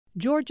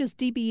Georgia's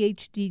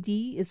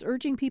DBHDD is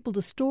urging people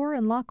to store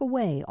and lock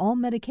away all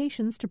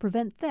medications to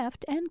prevent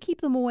theft and keep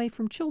them away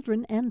from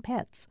children and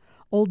pets.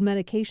 Old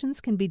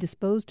medications can be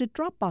disposed at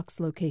Dropbox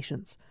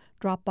locations.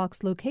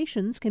 Dropbox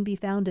locations can be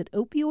found at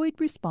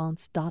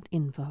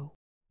opioidresponse.info.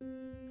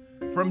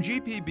 From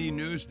GPB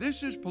News,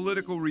 this is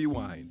Political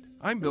Rewind.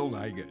 I'm Bill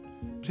Nigut.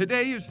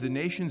 Today, as the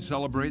nation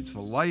celebrates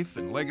the life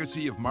and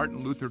legacy of Martin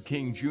Luther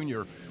King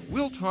Jr.,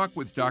 we'll talk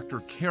with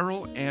Dr.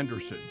 Carol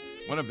Anderson,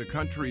 one of the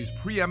country's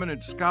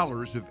preeminent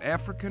scholars of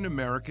African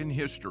American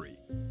history.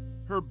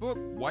 Her book,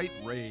 White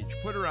Rage,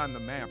 put her on the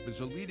map as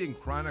a leading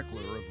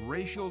chronicler of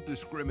racial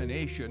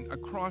discrimination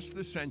across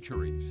the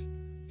centuries.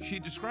 She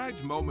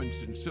describes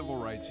moments in civil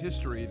rights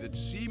history that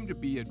seem to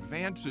be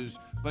advances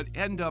but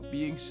end up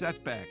being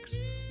setbacks,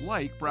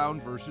 like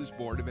Brown versus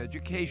Board of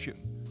Education.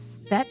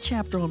 That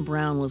chapter on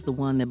Brown was the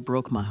one that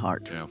broke my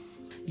heart. Yeah.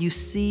 You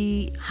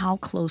see how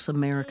close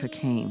America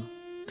came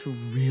to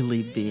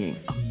really being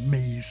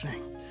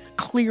amazing.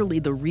 Clearly,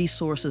 the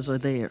resources are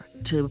there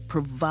to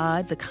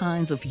provide the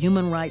kinds of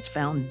human rights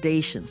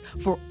foundations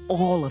for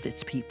all of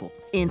its people.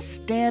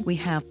 Instead, we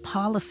have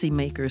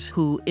policymakers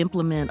who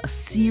implement a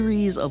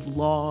series of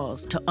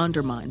laws to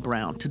undermine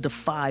Brown, to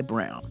defy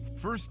Brown.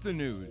 First, the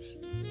news.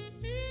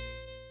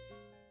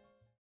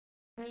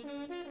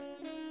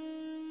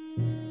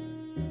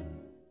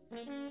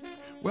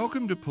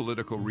 Welcome to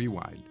Political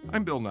Rewind.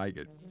 I'm Bill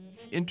Nigut.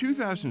 In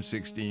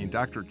 2016,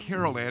 Dr.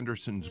 Carol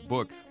Anderson's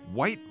book,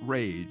 White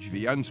Rage,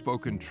 The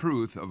Unspoken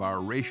Truth of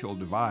Our Racial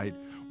Divide,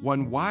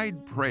 won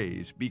wide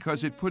praise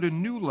because it put a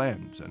new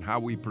lens on how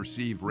we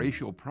perceive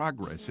racial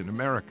progress in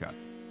America.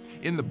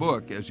 In the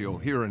book, as you'll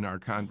hear in our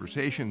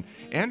conversation,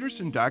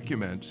 Anderson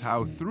documents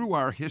how through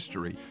our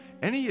history,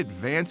 any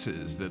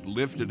advances that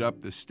lifted up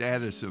the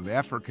status of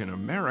African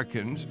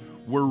Americans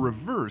were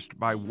reversed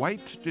by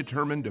whites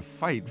determined to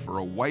fight for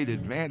a white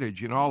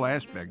advantage in all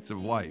aspects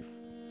of life.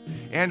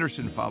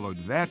 Anderson followed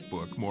that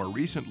book more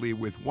recently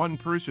with One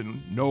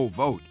Person, No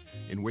Vote,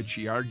 in which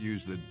she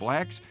argues that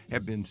blacks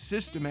have been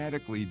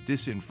systematically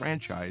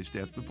disenfranchised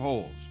at the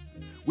polls.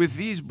 With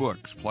these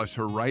books, plus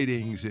her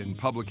writings in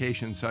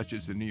publications such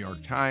as the New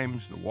York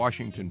Times, the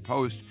Washington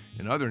Post,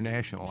 and other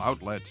national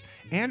outlets,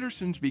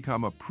 Anderson's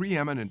become a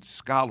preeminent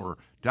scholar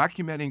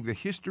documenting the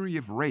history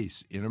of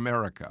race in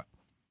America.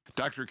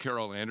 Dr.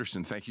 Carol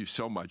Anderson, thank you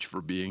so much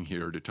for being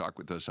here to talk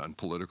with us on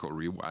Political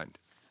Rewind.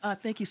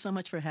 Thank you so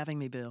much for having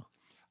me, Bill.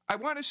 I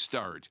want to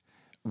start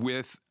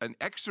with an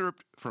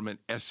excerpt from an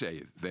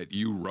essay that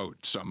you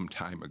wrote some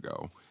time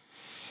ago.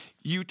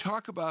 You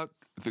talk about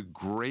the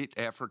great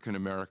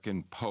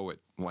African-American poet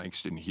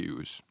Langston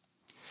Hughes.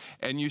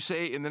 And you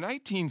say, in the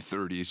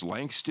 1930s,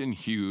 Langston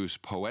Hughes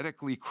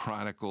poetically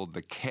chronicled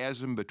the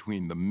chasm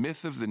between the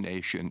myth of the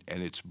nation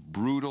and its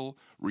brutal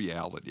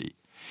reality.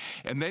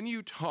 And then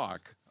you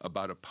talk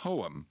about a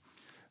poem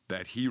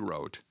that he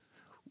wrote,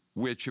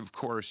 which, of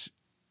course,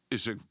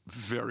 is a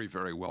very,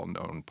 very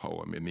well-known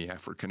poem in the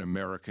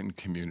African-American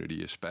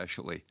community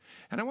especially.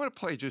 And I want to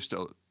play just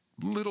a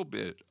little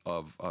bit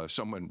of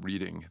someone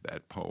reading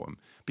that poem,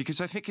 because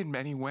I think in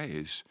many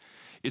ways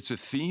it's a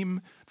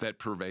theme that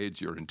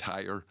pervades your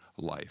entire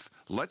life.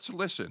 Let's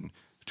listen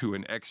to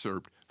an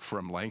excerpt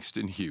from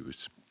Langston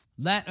Hughes.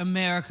 Let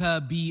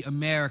America be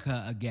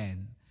America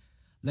again.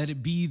 Let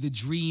it be the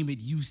dream it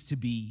used to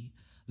be.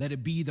 Let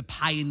it be the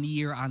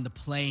pioneer on the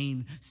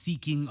plain,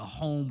 seeking a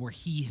home where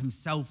he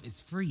himself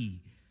is free.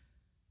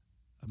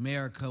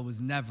 America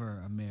was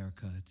never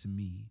America to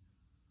me.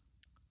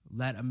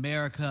 Let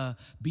America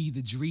be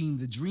the dream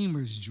the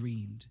dreamers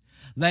dreamed.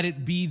 Let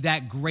it be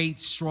that great,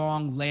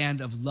 strong land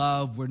of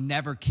love where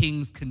never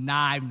kings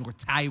connive nor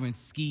tyrants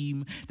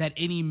scheme, that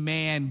any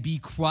man be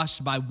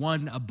crushed by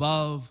one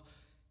above.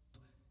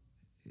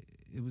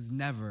 It was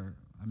never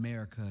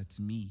America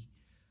to me.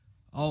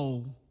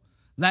 Oh,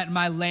 let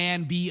my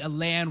land be a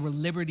land where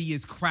liberty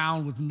is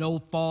crowned with no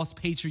false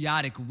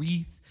patriotic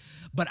wreath,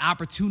 but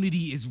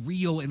opportunity is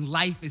real and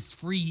life is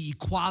free,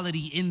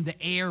 equality in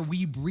the air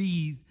we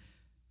breathe.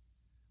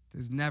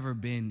 There's never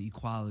been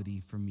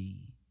equality for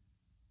me,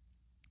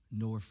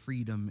 nor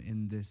freedom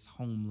in this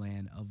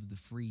homeland of the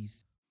free.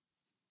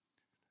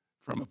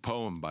 From a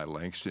poem by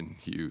Langston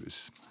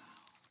Hughes.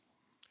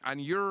 On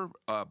your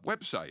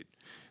website,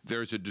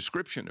 there's a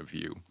description of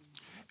you,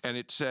 and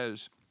it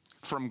says,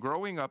 from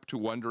growing up to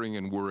wondering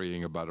and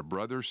worrying about a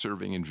brother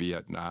serving in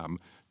Vietnam,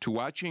 to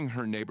watching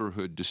her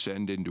neighborhood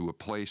descend into a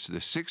place the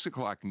 6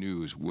 o'clock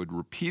news would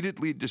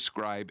repeatedly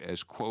describe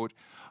as, quote,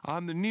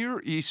 on the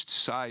Near East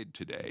Side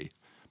today,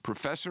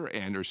 Professor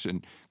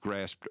Anderson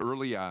grasped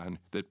early on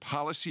that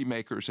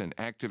policymakers and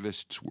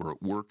activists were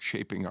at work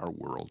shaping our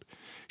world.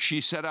 She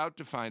set out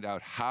to find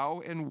out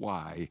how and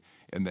why,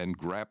 and then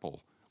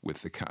grapple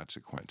with the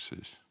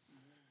consequences.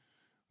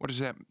 What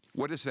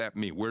does that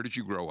mean? Where did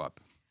you grow up?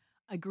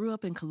 I grew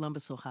up in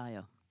Columbus,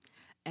 Ohio,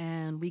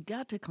 and we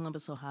got to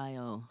Columbus,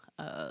 Ohio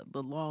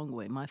the long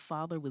way. My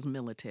father was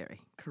military,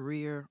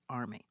 career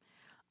Army,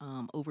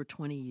 over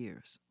 20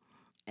 years.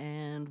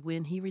 And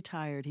when he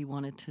retired, he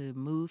wanted to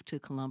move to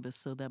Columbus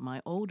so that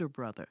my older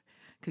brother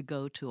could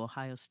go to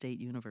Ohio State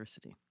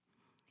University.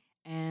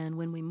 And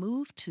when we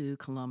moved to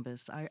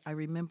Columbus, I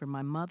remember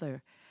my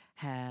mother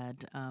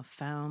had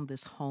found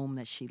this home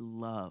that she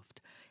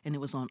loved, and it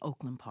was on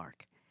Oakland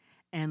Park.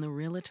 And the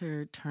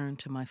realtor turned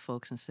to my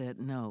folks and said,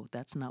 "No,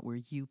 that's not where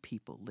you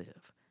people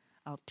live.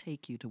 I'll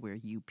take you to where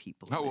you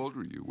people live." How old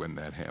were you when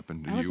that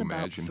happened? I was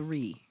about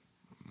 3.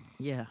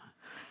 Yeah.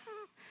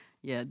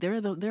 Yeah,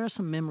 there are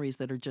some memories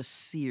that are just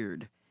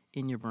seared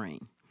in your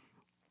brain.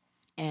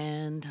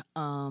 And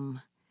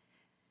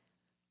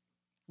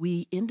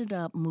we ended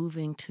up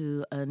moving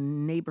to a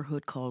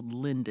neighborhood called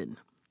Linden.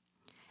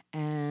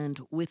 And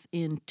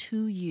within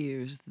 2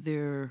 years,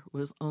 there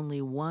was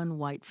only one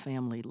white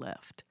family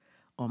left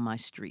on my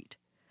street.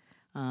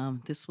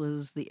 This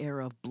was the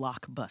era of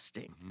block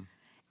busting.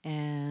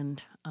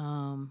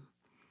 Mm-hmm.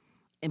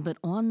 But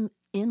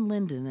in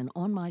Linden and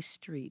on my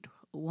street,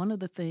 one of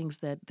the things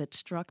that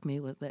struck me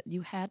was that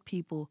you had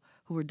people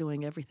who were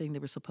doing everything they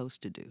were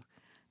supposed to do.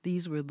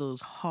 These were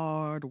those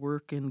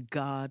hard-working,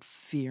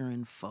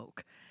 God-fearing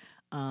folk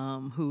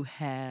who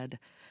had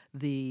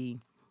the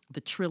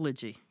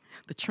trilogy,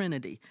 the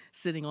Trinity,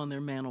 sitting on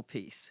their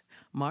mantelpiece.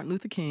 Martin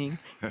Luther King,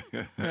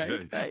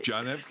 right?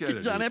 John F.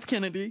 Kennedy. John F.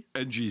 Kennedy.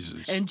 And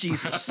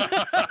Jesus.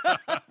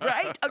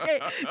 Right? Okay.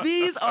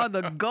 These are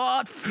the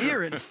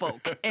God-fearing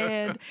folk.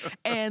 And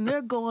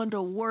they're going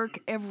to work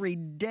every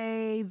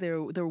day.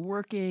 They're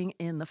working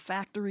in the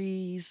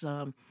factories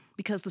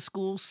because the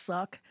schools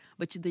suck,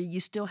 but you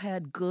still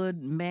had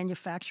good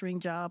manufacturing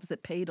jobs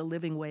that paid a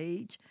living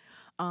wage.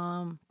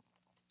 And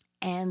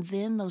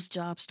then those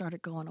jobs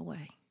started going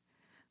away.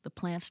 The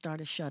plants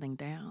started shutting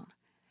down.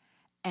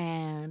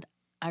 And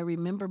I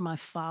remember my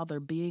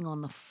father being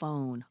on the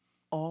phone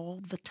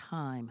all the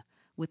time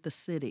with the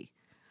city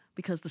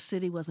because the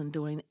city wasn't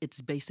doing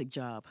its basic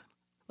job,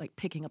 like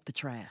picking up the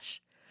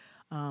trash,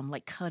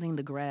 like cutting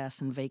the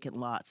grass in vacant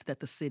lots that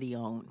the city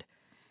owned,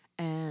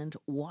 and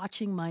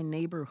watching my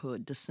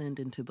neighborhood descend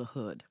into the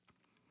hood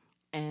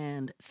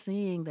and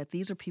seeing that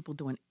these are people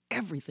doing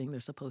everything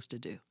they're supposed to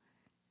do,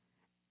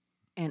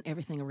 and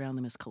everything around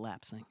them is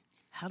collapsing.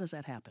 How does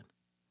that happen?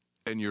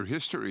 And your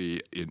history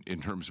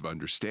in terms of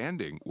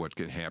understanding what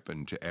can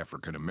happen to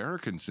African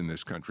Americans in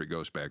this country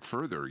goes back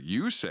further.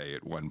 You say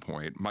at one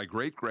point, my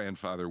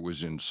great-grandfather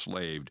was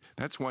enslaved.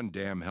 That's one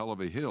damn hell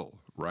of a hill,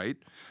 right?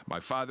 My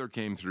father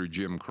came through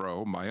Jim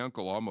Crow. My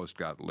uncle almost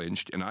got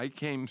lynched. And I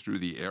came through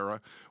the era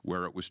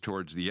where it was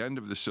towards the end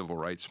of the civil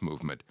rights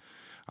movement.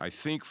 I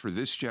think for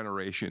this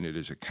generation, it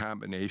is a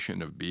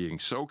combination of being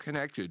so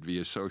connected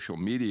via social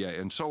media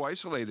and so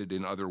isolated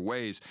in other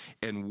ways,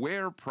 and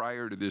where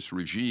prior to this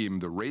regime,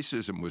 the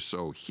racism was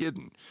so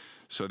hidden.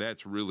 So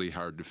that's really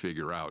hard to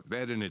figure out.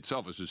 That in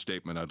itself is a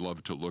statement I'd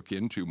love to look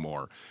into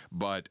more.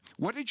 But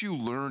what did you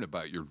learn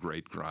about your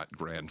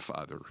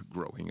great-grandfather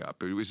growing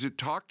up? Was it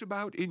talked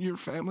about in your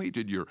family?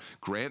 Did your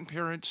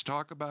grandparents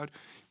talk about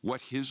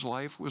what his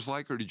life was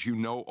like, or did you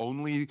know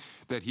only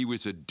that he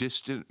was a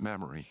distant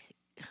memory?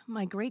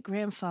 My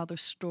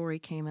great-grandfather's story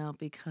came out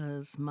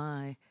because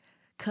my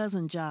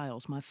cousin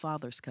Giles, my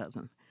father's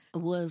cousin,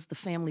 was the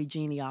family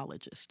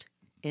genealogist,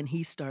 and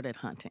he started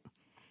hunting.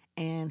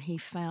 And he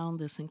found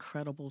this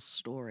incredible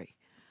story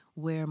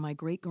where my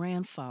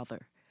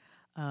great-grandfather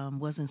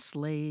was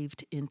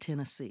enslaved in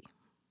Tennessee.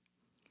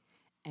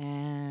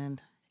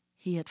 And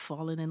he had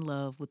fallen in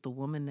love with the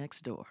woman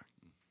next door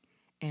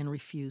and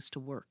refused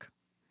to work.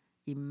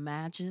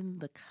 Imagine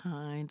the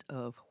kind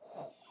of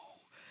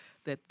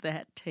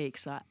that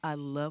takes. I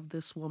love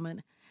this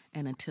woman,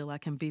 and until I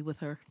can be with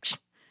her,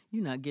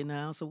 you're not getting an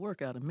ounce of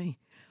work out of me.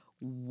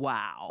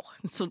 Wow.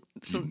 So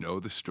you know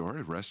the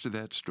story, rest of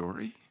that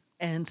story?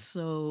 And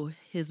so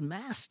his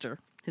master,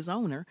 his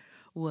owner,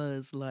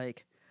 was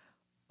like,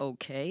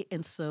 okay.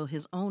 And so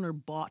his owner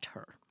bought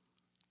her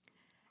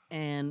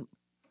and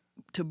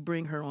to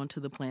bring her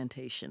onto the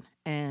plantation.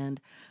 And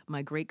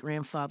my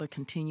great-grandfather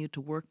continued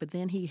to work, but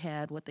then he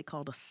had what they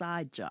called a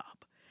side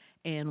job.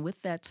 And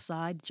with that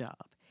side job,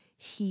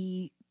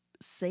 he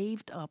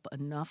saved up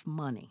enough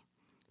money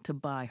to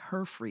buy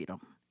her freedom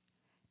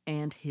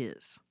and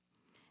his.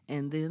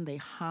 And then they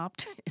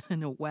hopped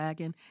in a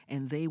wagon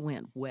and they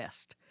went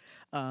west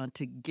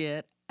to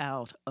get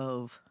out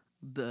of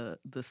the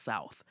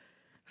South.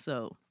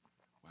 So,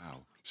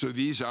 wow. So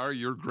these are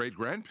your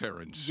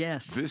great-grandparents.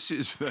 Yes. This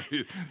is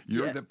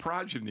you're the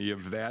progeny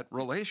of that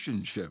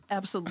relationship.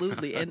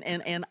 Absolutely.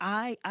 And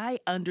I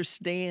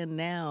understand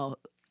now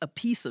a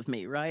piece of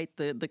me, right?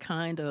 The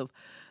kind of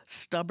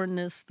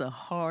stubbornness, the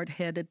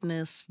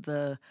hard-headedness,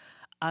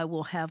 I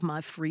will have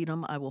my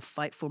freedom, I will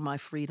fight for my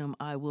freedom,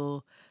 I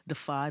will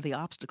defy the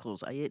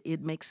obstacles.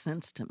 It makes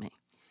sense to me.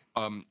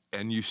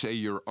 And you say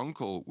your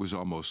uncle was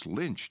almost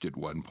lynched at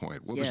one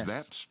point. What was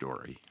that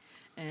story?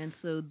 And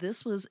so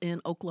this was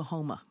in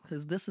Oklahoma,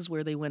 because this is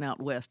where they went out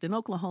west. And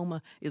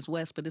Oklahoma is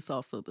west, but it's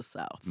also the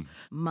South. Mm.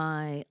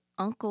 My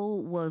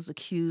uncle was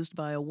accused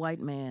by a white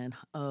man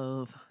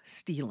of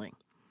stealing,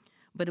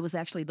 but it was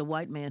actually the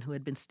white man who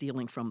had been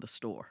stealing from the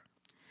store.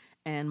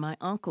 And my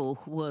uncle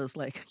was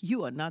like,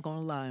 you are not going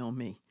to lie on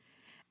me.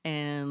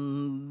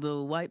 And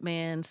the white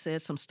man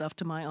said some stuff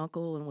to my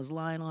uncle and was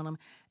lying on him,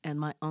 and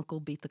my uncle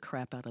beat the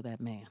crap out of that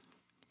man.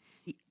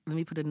 Let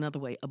me put it another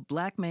way. A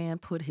black man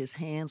put his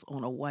hands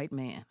on a white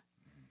man.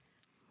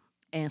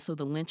 And so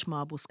the lynch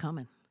mob was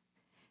coming.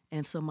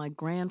 And so my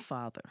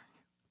grandfather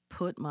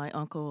put my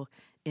uncle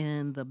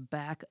in the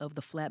back of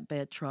the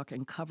flatbed truck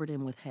and covered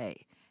him with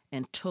hay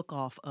and took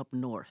off up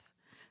north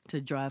to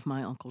drive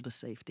my uncle to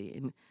safety.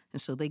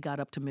 And so they got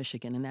up to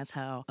Michigan, and that's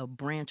how a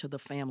branch of the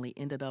family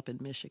ended up in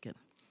Michigan.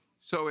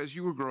 So as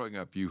you were growing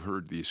up, you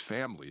heard these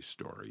family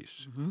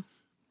stories. Mm-hmm.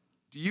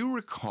 Do you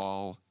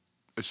recall,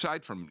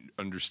 aside from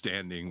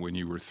understanding when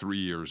you were 3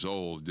 years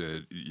old,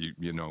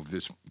 you know,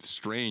 this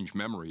strange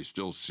memory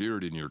still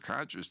seared in your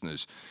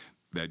consciousness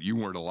that you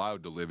weren't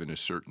allowed to live in a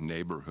certain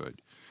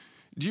neighborhood,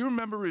 do you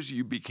remember as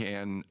you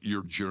began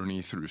your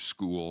journey through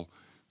school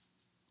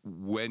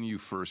when you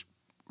first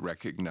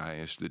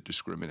recognized that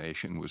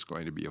discrimination was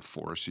going to be a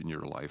force in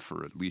your life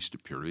for at least a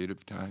period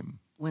of time?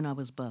 When I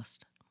was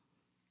bused.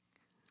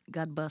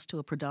 Got bused to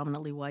a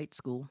predominantly white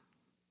school.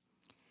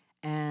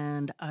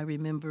 And I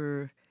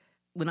remember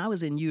when I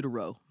was in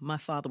utero, my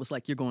father was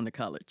like, "You're going to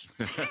college."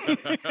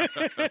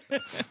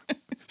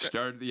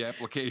 Started the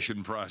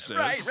application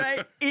process.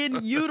 Right.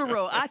 In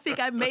utero. I think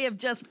I may have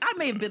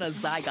been a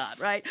zygote,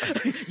 right?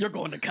 You're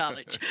going to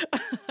college.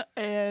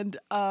 And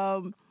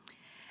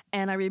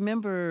I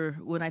remember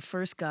when I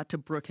first got to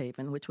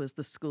Brookhaven, which was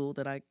the school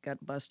that I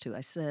got bused to,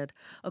 I said,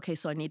 okay,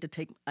 so I need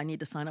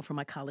to sign up for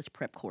my college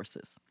prep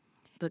courses.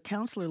 The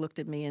counselor looked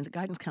at me, and the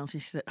guidance counselor,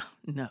 she said,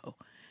 "No,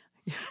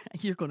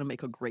 you're going to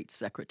make a great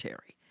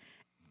secretary."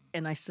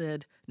 And I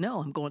said, "No,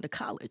 I'm going to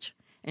college."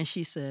 And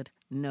she said,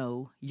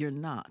 "No, you're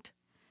not.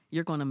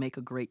 You're going to make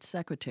a great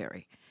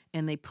secretary."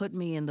 And they put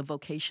me in the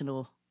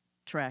vocational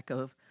track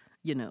of,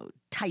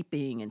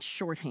 typing and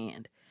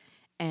shorthand.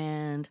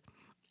 And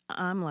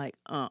I'm like,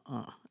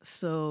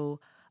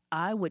 So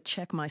I would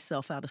check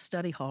myself out of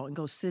study hall and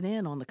go sit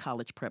in on the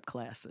college prep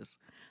classes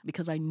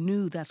because I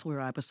knew that's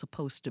where I was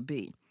supposed to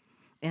be.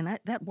 And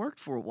that worked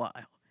for a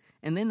while.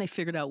 And then they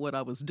figured out what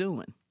I was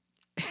doing.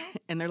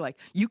 And they're like,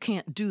 "You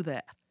can't do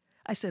that."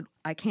 I said,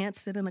 "I can't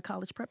sit in a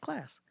college prep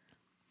class."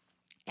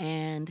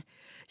 And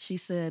she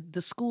said,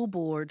 "The school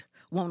board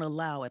won't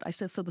allow it." I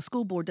said, "So the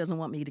school board doesn't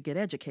want me to get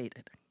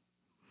educated."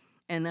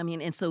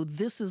 And so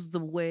this is the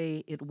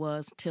way it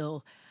was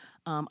till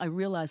I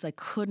realized I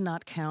could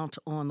not count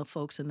on the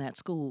folks in that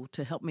school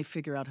to help me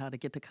figure out how to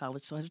get to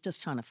college. So I was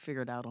just trying to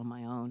figure it out on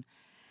my own.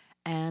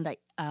 And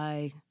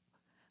I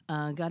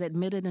got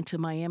admitted into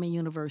Miami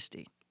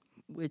University,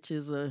 which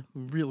is a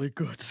really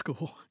good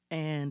school.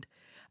 And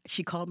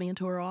she called me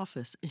into her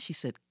office and she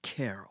said,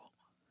 "Carol,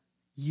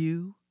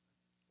 you,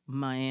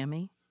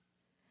 Miami,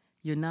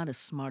 you're not as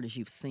smart as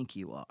you think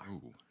you are.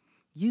 Ooh.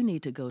 You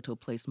need to go to a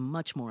place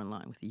much more in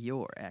line with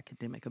your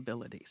academic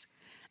abilities."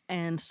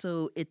 And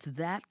so it's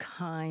that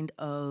kind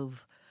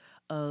of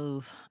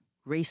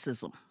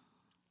racism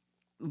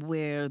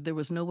where there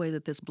was no way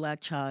that this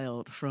black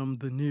child from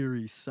the Near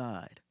East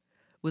Side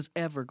was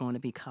ever going to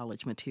be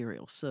college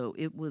material. So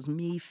it was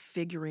me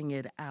figuring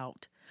it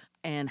out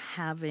and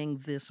having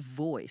this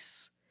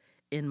voice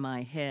in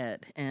my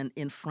head and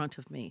in front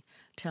of me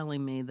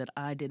telling me that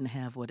I didn't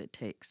have what it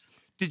takes.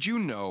 Did you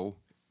know,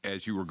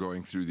 as you were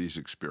going through these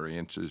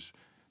experiences,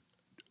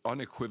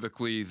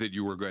 unequivocally that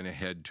you were going to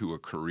head to a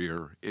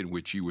career in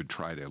which you would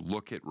try to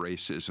look at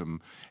racism,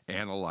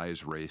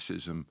 analyze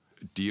racism,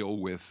 deal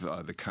with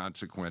the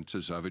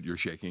consequences of it? You're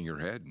shaking your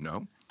head.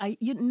 No? I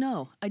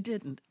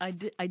didn't. I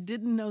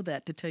didn't know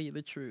that, to tell you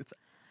the truth.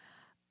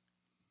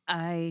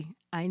 I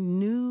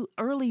knew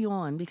early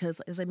on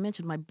because, as I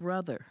mentioned, my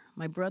brother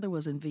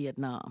was in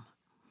Vietnam.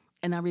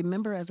 And I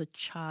remember as a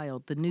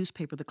child, the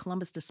newspaper, the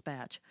Columbus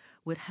Dispatch,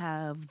 would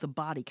have the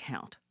body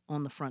count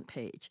on the front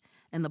page.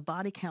 And the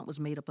body count was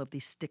made up of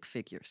these stick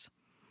figures.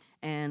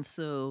 And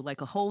so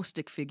like a whole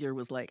stick figure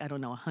was like,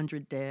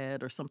 100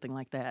 dead or something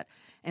like that.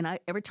 And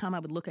every time I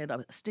would look at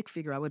a stick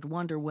figure, I would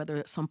wonder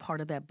whether some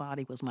part of that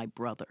body was my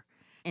brother.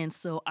 And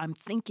so I'm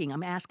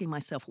asking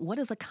myself, what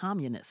is a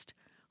communist?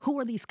 Who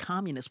are these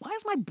communists? Why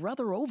is my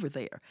brother over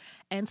there?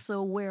 And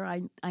so where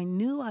I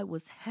knew I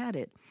was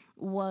headed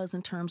was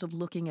in terms of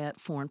looking at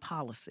foreign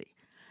policy.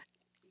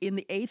 In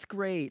the 8th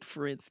grade,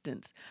 for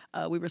instance,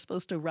 we were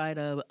supposed to write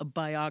a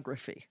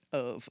biography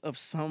of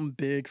some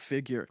big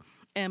figure.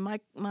 And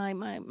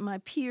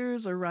my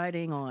peers are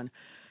writing on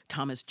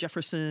Thomas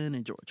Jefferson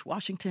and George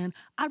Washington.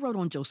 I wrote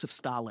on Joseph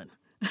Stalin.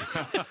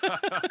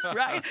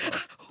 Right?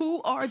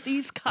 Who are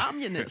these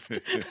communists?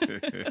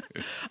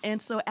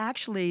 And so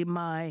actually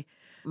my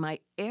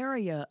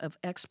area of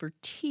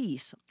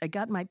expertise, I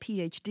got my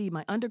PhD,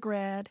 my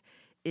undergrad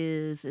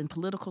is in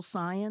political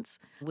science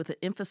with an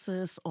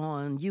emphasis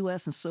on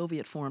U.S. and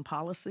Soviet foreign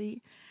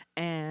policy.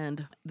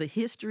 And the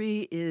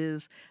history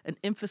is an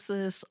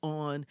emphasis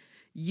on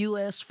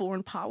U.S.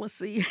 foreign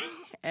policy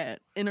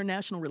and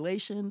international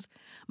relations.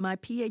 My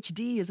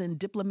PhD is in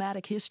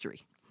diplomatic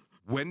history.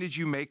 When did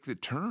you make the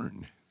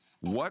turn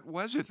What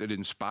was it that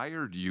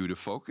inspired you to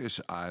focus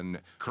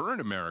on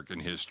current American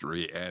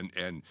history and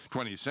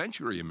 20th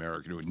century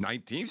American,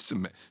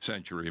 19th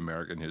century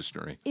American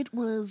history? It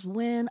was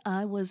when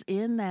I was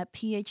in that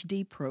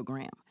PhD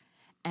program.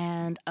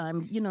 And,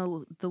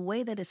 the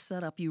way that it's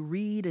set up, you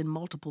read in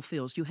multiple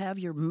fields. You have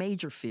your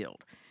major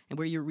field, and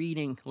where you're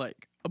reading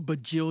like a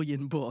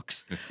bajillion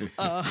books.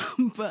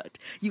 But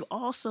you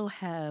also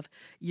have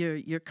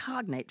your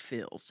cognate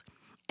fields.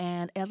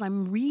 And as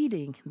I'm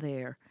reading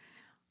there,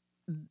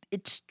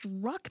 it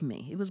struck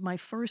me, it was my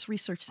first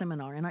research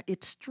seminar, and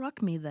it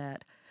struck me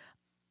that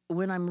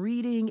when I'm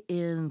reading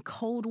in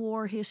Cold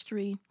War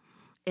history,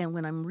 and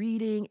when I'm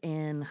reading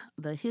in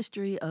the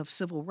history of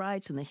civil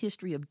rights and the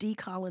history of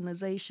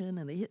decolonization,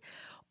 and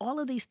all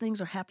of these things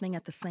are happening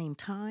at the same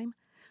time,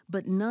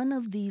 but none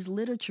of these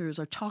literatures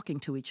are talking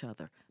to each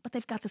other. But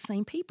they've got the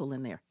same people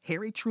in there.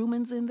 Harry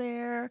Truman's in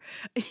there,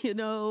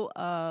 and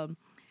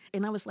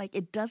I was like,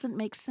 it doesn't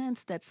make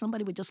sense that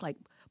somebody would just like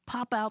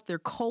pop out their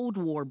Cold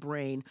War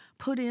brain,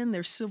 put in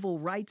their civil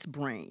rights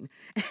brain,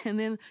 and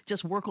then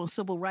just work on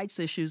civil rights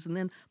issues. And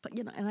then,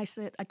 and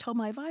I told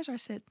my advisor, I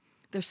said,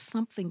 there's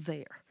something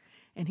there.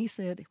 And he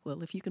said,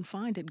 well, if you can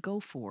find it, go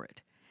for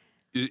it.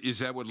 Is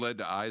that what led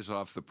to Eyes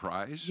Off the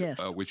Prize? Yes.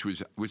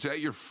 Was that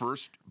your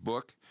first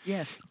book?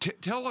 Yes.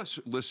 Tell us,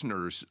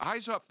 listeners,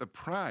 Eyes Off the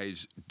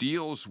Prize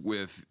deals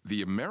with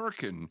the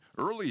American,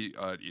 early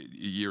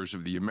years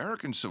of the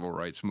American civil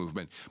rights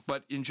movement,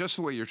 but in just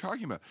the way you're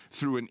talking about,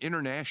 through an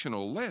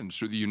international lens,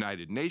 through the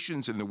United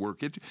Nations and the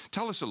work.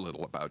 Tell us a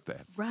little about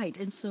that. Right.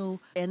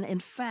 And in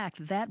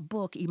fact, that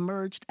book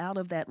emerged out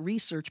of that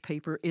research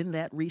paper in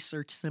that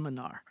research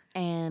seminar.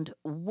 And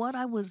what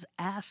I was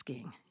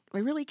asking,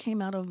 it really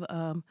came out of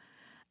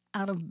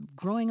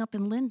growing up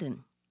in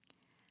Linden.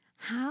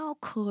 How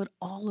could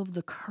all of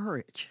the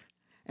courage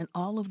and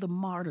all of the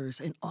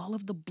martyrs and all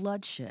of the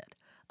bloodshed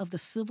of the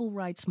civil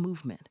rights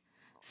movement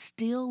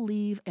still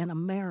leave an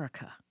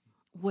America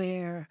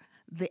where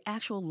the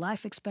actual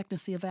life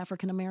expectancy of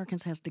African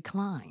Americans has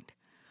declined,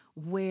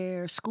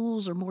 where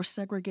schools are more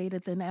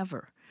segregated than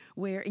ever,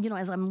 where,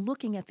 as I'm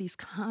looking at these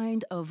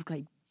kind of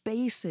like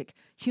basic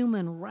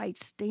human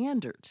rights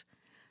standards,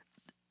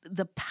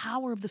 the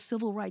power of the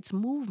civil rights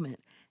movement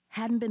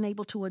hadn't been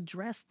able to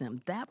address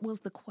them. That was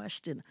the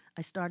question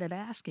I started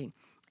asking.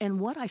 And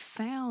what I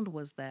found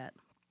was that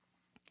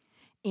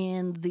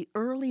in the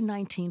early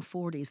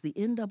 1940s, the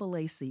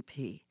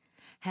NAACP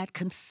had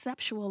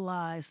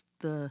conceptualized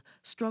the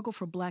struggle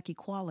for Black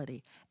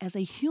equality as a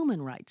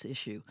human rights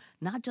issue,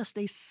 not just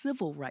a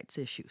civil rights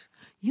issue.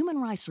 Human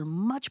rights are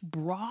much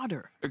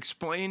broader.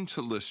 Explain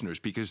to listeners,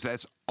 because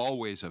that's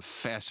always a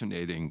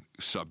fascinating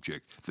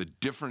subject, the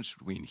difference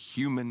between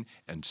human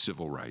and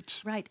civil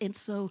rights. Right. And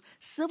so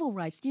civil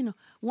rights,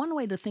 one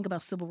way to think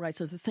about civil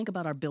rights is to think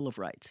about our Bill of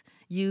Rights.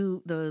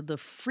 The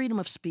freedom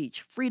of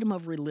speech, freedom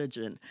of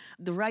religion,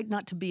 the right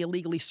not to be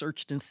illegally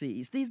searched and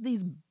seized,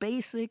 these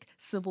basic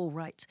civil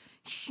rights.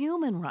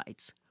 Human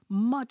rights,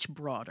 much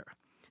broader.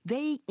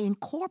 They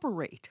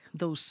incorporate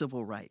those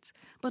civil rights,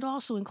 but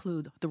also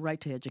include the right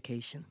to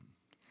education,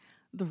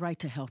 the right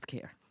to health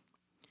care,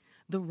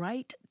 the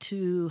right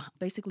to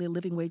basically a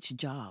living wage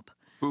job.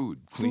 Food,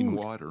 clean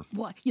water.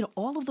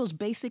 All of those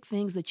basic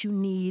things that you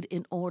need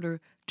in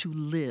order to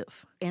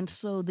live. And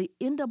so the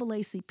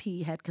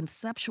NAACP had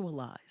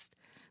conceptualized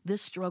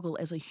this struggle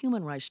as a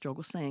human rights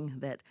struggle, saying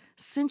that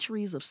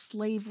centuries of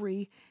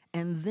slavery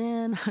and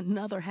then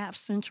another half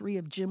century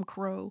of Jim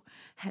Crow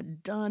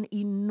had done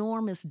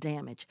enormous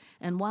damage.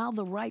 And while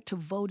the right to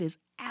vote is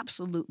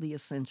absolutely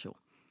essential,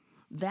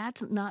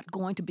 that's not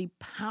going to be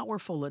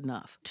powerful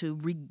enough to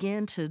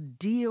begin to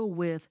deal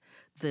with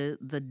the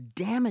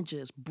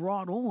damages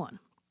brought on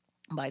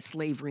by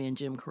slavery and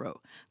Jim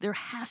Crow. There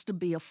has to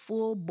be a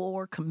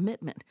full-bore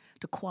commitment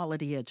to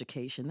quality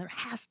education. There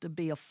has to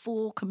be a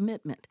full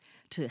commitment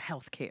to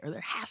health care. There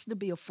has to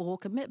be a full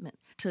commitment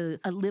to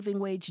a living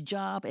wage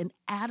job and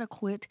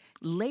adequate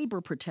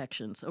labor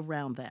protections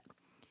around that.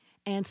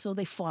 And so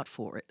they fought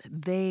for it.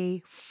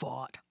 They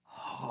fought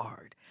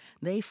hard.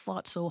 They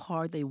fought so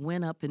hard they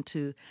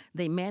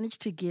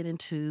managed to get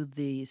into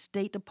the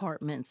State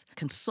Department's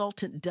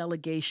consultant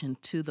delegation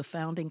to the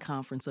founding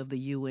conference of the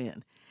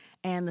UN.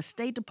 And the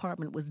State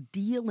Department was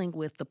dealing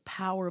with the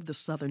power of the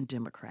Southern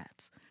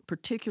Democrats,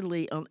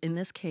 particularly, in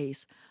this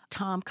case,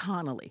 Tom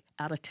Connally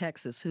out of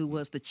Texas, who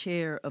was the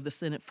chair of the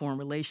Senate Foreign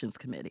Relations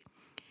Committee.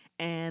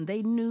 And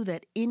they knew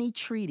that any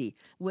treaty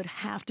would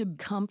have to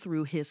come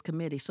through his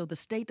committee. So the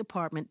State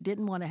Department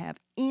didn't want to have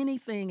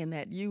anything in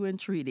that UN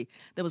treaty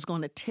that was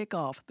going to tick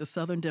off the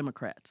Southern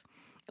Democrats.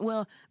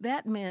 Well,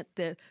 that meant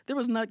that there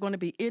was not going to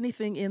be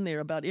anything in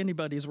there about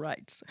anybody's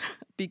rights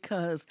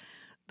because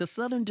the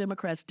Southern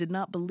Democrats did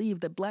not believe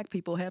that Black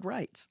people had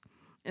rights.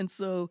 And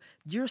so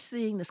you're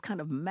seeing this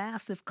kind of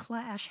massive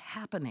clash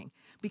happening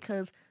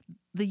because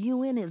the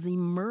UN is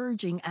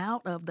emerging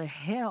out of the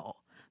hell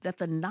that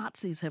the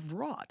Nazis have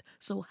wrought.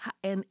 So,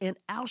 and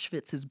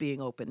Auschwitz is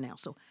being opened now.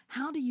 So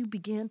how do you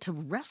begin to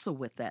wrestle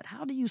with that?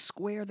 How do you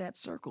square that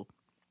circle?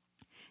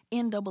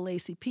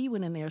 NAACP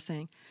went in there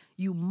saying,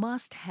 you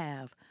must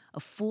have a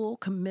full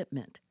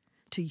commitment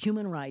to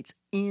human rights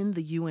in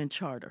the UN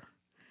Charter.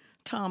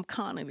 Tom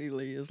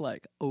Connolly is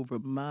like, over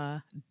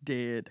my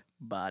dead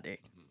body.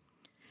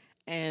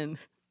 And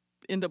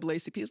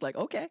NAACP is like,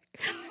 okay.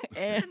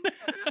 And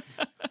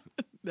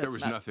there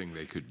was nothing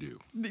they could do.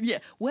 Yeah,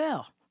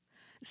 well,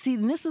 see,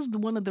 and this is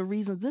one of the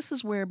reasons, this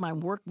is where my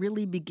work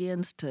really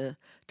begins to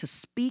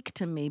speak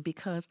to me,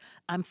 because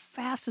I'm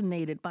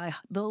fascinated by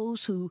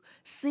those who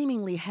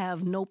seemingly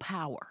have no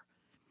power,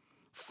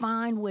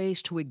 find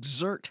ways to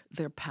exert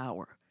their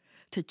power,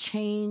 to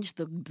change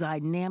the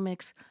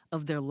dynamics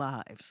of their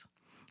lives.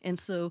 And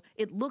so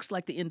it looks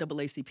like the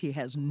NAACP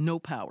has no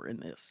power in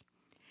this.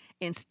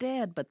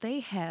 Instead, but they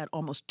had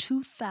almost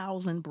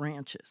 2,000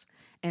 branches,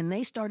 and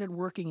they started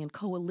working in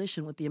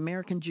coalition with the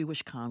American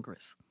Jewish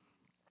Congress.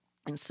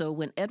 And so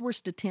when Edward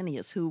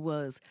Stettinius, who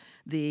was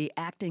the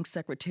acting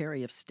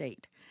Secretary of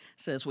State,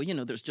 says,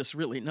 well, there's just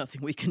really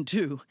nothing we can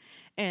do.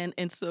 And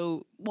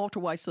so Walter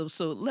White, so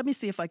let me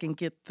see if I can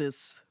get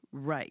this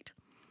right.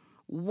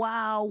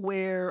 While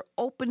we're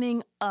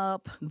opening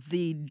up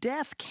the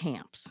death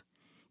camps,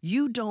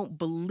 you don't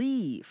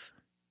believe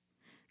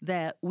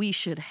that we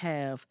should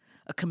have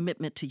a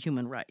commitment to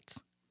human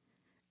rights.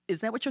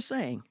 Is that what you're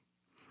saying?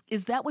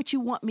 Is that what you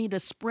want me to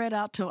spread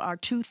out to our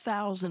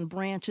 2,000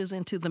 branches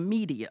and to the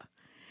media?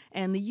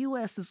 And the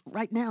U.S. is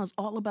right now is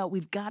all about,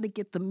 we've got to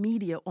get the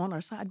media on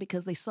our side,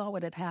 because they saw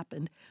what had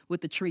happened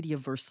with the Treaty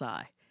of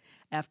Versailles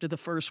after the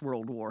First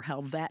World War,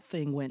 how that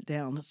thing went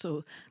down.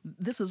 So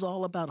this is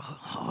all about,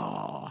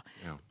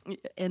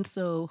 And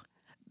so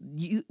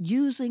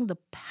using the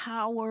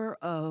power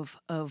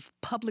of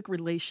public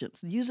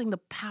relations, using the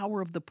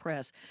power of the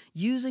press,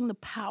 using the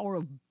power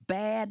of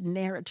bad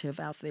narrative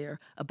out there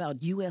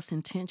about U.S.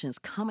 intentions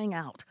coming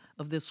out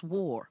of this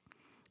war,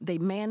 they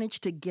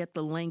managed to get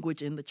the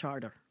language in the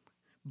charter.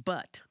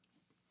 But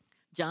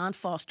John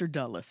Foster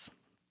Dulles,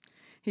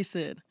 he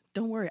said,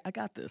 don't worry, I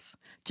got this.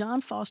 John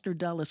Foster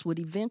Dulles would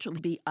eventually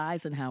be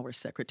Eisenhower's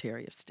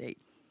Secretary of State.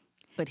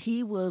 But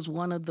he was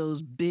one of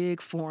those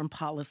big foreign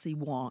policy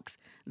wonks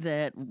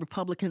that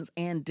Republicans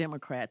and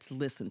Democrats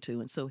listened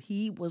to. And so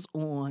he was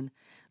on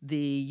the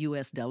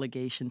U.S.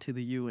 delegation to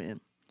the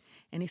UN.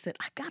 And he said,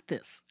 I got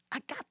this.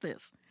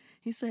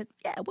 He said,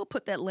 yeah, we'll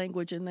put that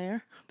language in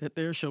there, that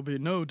there shall be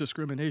no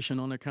discrimination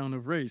on account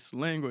of race,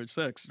 language,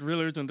 sex,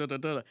 religion,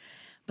 da-da-da.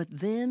 But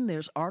then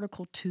there's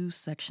Article 2,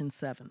 Section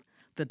 7,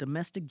 the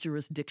Domestic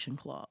Jurisdiction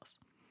Clause.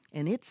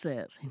 And it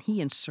says, and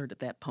he inserted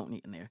that pony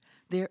in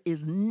there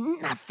is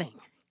nothing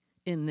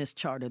in this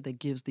charter that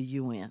gives the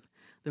UN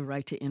the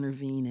right to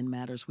intervene in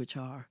matters which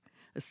are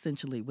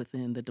essentially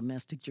within the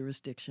domestic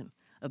jurisdiction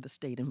of the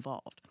state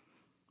involved.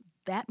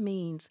 That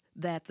means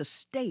that the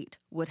state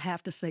would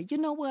have to say, you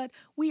know what,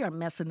 we are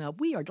messing up.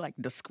 We are like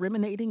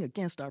discriminating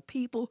against our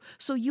people.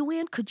 So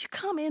UN, could you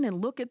come in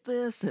and look at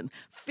this and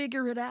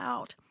figure it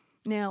out?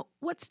 Now,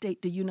 what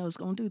state do you know is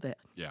going to do that?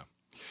 Yeah.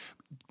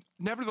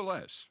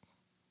 Nevertheless,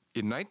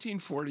 in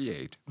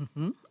 1948,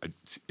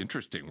 it's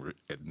interesting,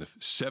 at the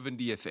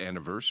 70th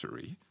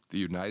anniversary, the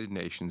United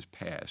Nations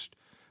passed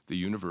the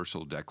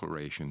Universal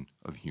Declaration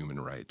of Human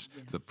Rights.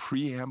 Yes. The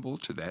preamble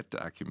to that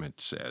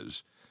document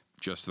says,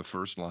 just the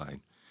first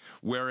line,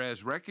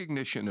 whereas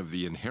recognition of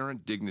the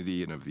inherent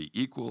dignity and of the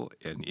equal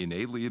and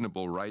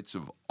inalienable rights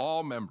of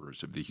all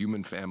members of the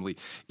human family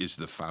is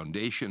the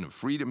foundation of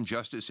freedom,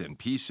 justice, and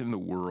peace in the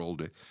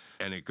world.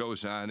 And it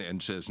goes on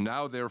and says,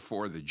 now,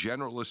 therefore, the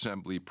General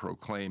Assembly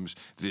proclaims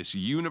this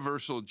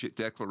Universal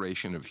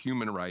Declaration of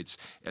Human Rights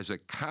as a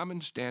common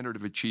standard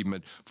of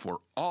achievement for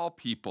all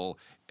people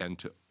and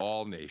to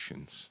all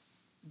nations.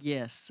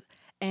 Yes.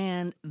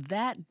 And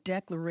that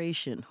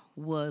declaration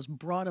was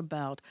brought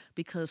about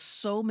because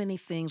so many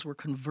things were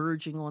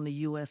converging on the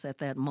U.S. at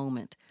that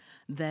moment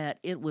that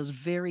it was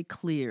very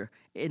clear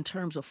in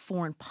terms of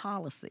foreign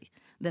policy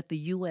that the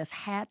U.S.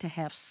 had to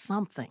have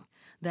something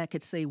that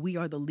could say we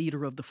are the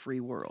leader of the free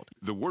world.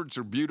 The words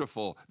are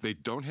beautiful. They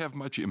don't have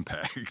much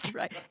impact.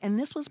 Right. And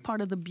this was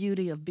part of the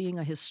beauty of being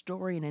a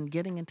historian and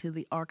getting into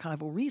the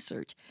archival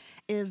research,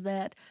 is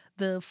that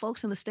the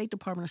folks in the State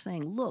Department are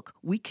saying, look,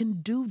 we can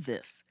do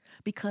this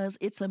because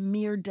it's a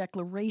mere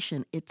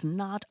declaration. It's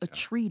not a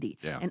treaty.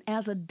 Yeah. And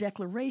as a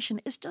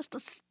declaration, it's just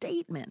a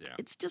statement. Yeah.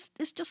 It's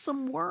just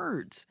some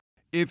words.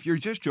 If you're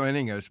just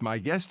joining us, my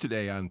guest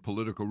today on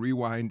Political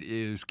Rewind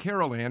is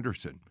Carol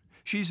Anderson.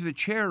 She's the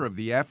chair of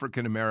the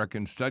African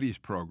American Studies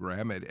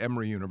program at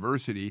Emory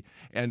University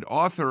and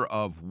author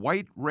of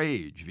White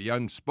Rage, The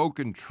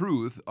Unspoken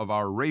Truth of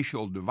Our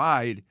Racial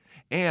Divide,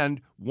 and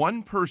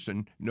One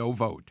Person, No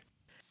Vote.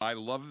 I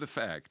love the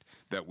fact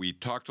that we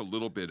talked a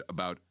little bit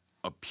about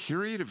a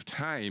period of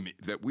time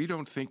that we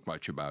don't think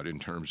much about in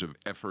terms of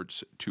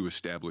efforts to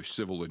establish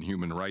civil and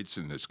human rights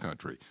in this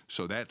country.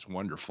 So that's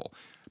wonderful.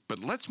 But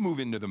let's move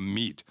into the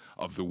meat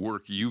of the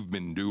work you've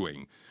been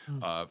doing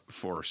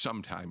for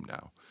some time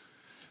now.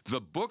 The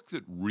book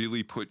that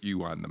really put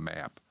you on the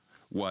map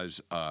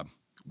was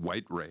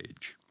White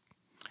Rage.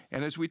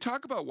 And as we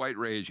talk about White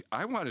Rage,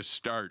 I want to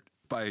start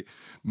by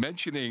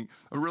mentioning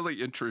a really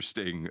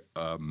interesting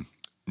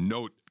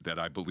note that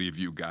I believe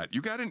you got.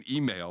 You got an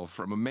email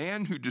from a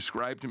man who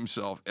described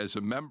himself as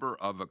a member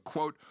of a,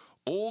 quote,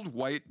 old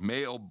white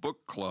male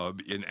book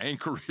club in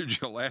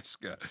Anchorage,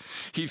 Alaska.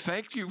 He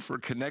thanked you for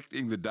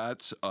connecting the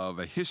dots of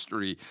a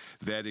history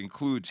that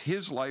includes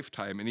his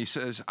lifetime, and he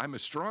says, I'm a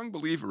strong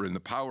believer in the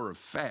power of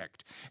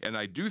fact, and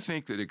I do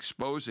think that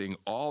exposing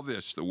all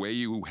this the way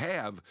you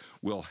have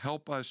will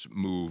help us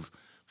move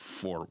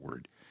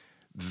forward.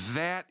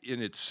 That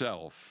in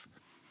itself,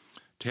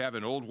 to have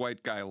an old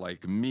white guy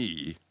like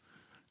me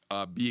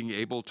being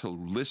able to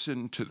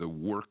listen to the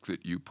work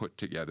that you put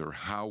together,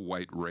 how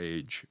White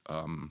Rage,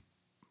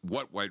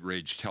 what White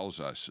Rage tells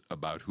us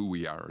about who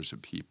we are as a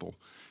people,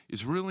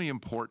 is really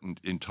important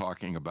in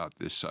talking about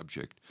this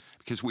subject,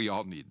 because we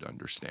all need to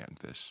understand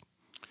this.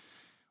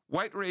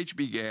 White Rage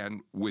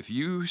began with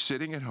you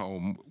sitting at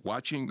home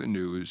watching the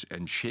news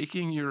and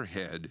shaking your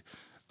head,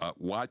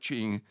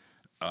 watching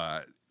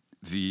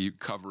the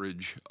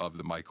coverage of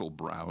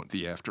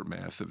the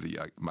aftermath of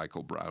the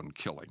Michael Brown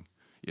killing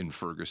in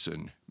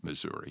Ferguson,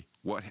 Missouri.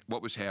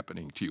 What was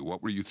happening to you?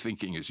 What were you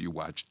thinking as you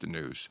watched the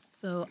news?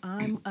 So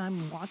I'm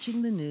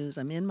watching the news.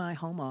 I'm in my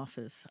home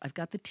office. I've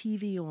got the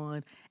TV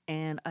on,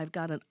 and I've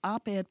got an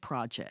op-ed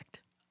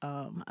project.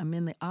 I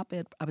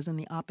was in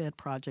the op-ed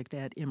project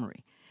at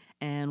Emory,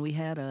 and we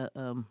had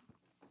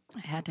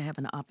had to have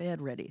an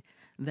op-ed ready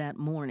that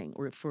morning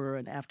or for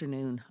an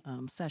afternoon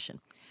session.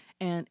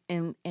 And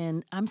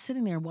I'm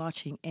sitting there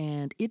watching,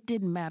 and it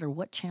didn't matter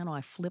what channel I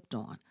flipped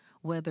on,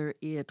 whether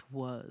it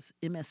was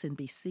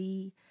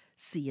MSNBC,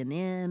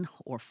 CNN,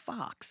 or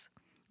Fox.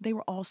 They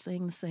were all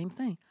saying the same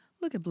thing.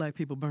 Look at black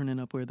people burning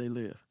up where they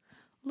live.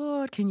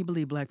 Lord, can you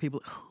believe black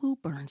people? Who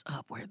burns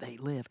up where they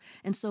live?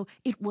 And so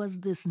it was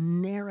this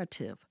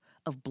narrative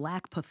of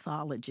black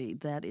pathology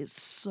that is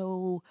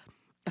so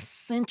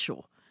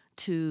essential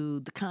to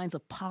the kinds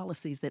of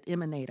policies that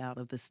emanate out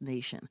of this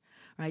nation,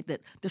 right?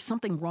 That there's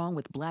something wrong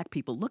with black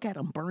people. Look at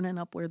them burning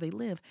up where they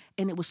live.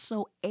 And it was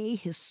so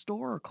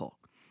ahistorical.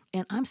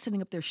 And I'm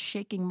sitting up there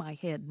shaking my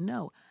head.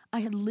 No,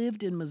 I had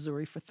lived in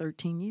Missouri for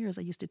 13 years.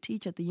 I used to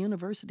teach at the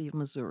University of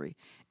Missouri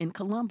in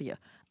Columbia.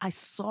 I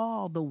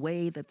saw the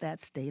way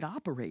that state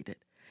operated.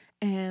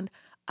 And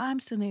I'm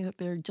sitting up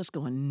there just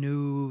going,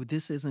 no,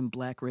 this isn't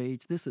black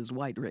rage. This is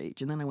white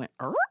rage. And then I went,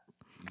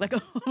 like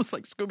almost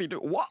like Scooby-Doo,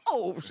 whoa,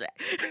 whoa,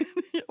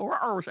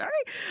 sorry.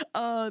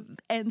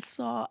 And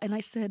I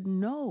said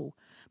no,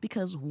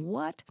 because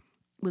what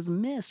was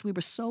missed, we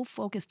were so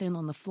focused in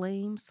on the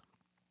flames,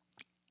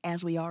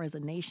 as we are as a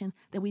nation,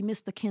 that we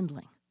missed the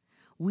kindling.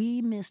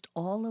 We missed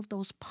all of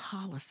those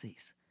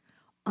policies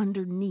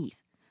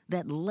underneath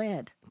that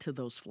led to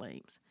those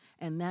flames.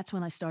 And that's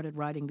when I started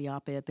writing the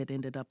op-ed that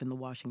ended up in the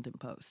Washington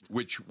Post.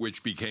 Which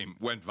went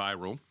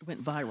viral.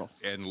 Went viral.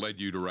 And led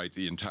you to write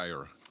the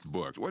entire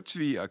book. What's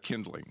the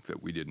kindling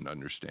that we didn't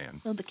understand?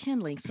 So the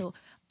kindling,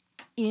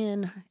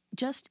 in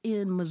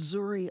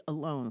Missouri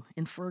alone,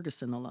 in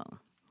Ferguson alone,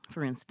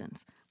 for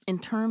instance, in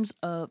terms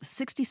of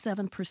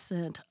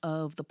 67%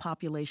 of the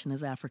population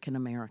is African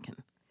American.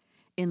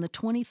 In the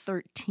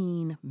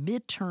 2013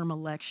 midterm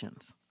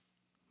elections,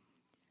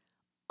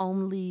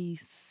 only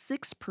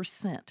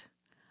 6%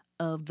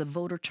 of the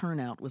voter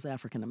turnout was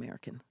African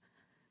American.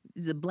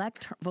 The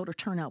black voter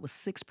turnout was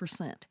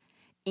 6%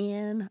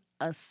 in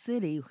a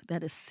city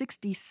that is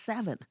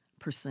 67%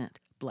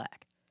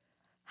 black.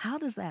 How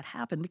does that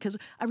happen? Because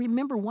I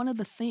remember one of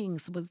the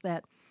things was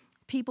that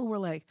people were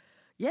like,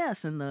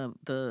 yes, and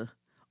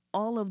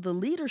all of the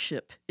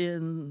leadership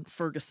in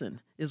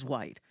Ferguson is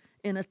white,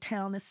 in a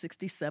town that's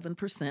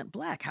 67%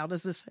 black. How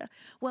does this happen?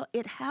 Well,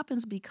 it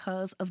happens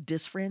because of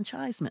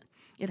disfranchisement.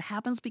 It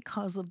happens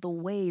because of the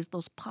ways,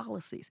 those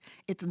policies.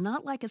 It's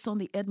not like it's on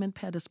the Edmund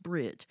Pettus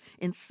Bridge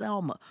in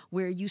Selma,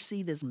 where you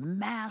see this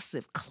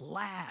massive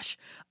clash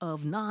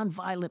of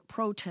nonviolent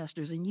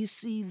protesters and you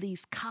see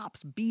these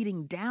cops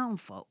beating down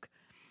folk.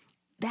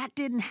 That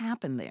didn't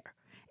happen there.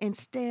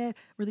 Instead,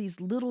 were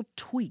these little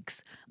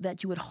tweaks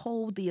that you would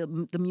hold the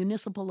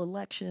municipal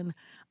election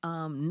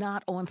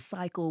not on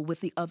cycle with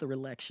the other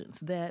elections,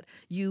 that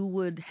you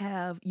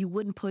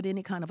wouldn't put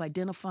any kind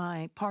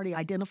of party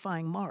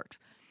identifying marks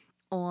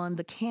on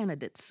the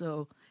candidates.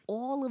 So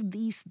all of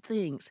these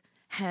things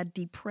had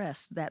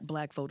depressed that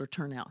black voter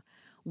turnout.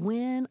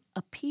 When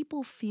a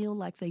people feel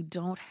like they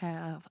don't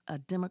have a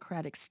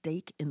democratic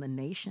stake in the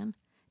nation,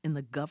 in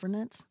the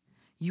governance,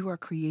 you are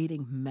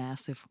creating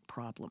massive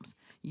problems.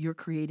 You're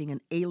creating an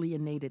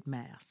alienated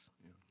mass.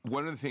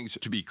 One of the things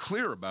to be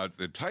clear about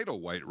the title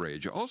White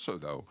Rage also,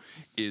 though,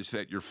 is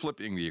that you're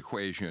flipping the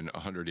equation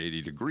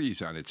 180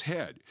 degrees on its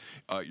head.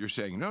 You're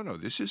saying, no,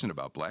 this isn't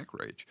about black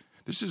rage.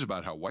 This is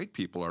about how white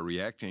people are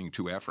reacting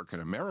to African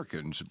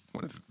Americans.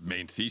 One of the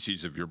main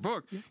theses of your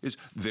book is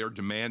they're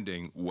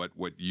demanding what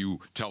you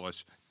tell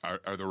us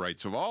are the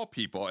rights of all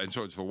people. And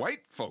so it's the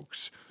white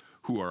folks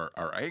who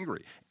are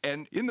angry.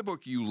 And in the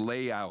book, you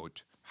lay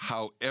out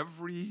how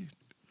every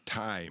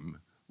time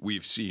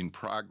we've seen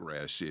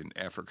progress in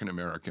African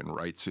American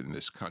rights in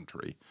this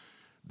country,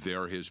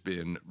 there has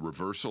been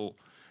reversal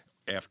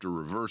after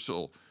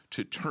reversal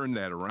to turn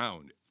that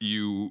around.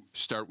 You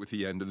start with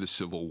the end of the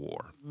Civil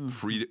War,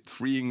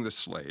 freeing the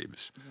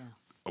slaves. Yeah.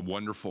 A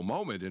wonderful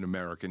moment in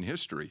American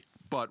history.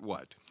 But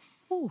what?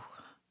 Ooh.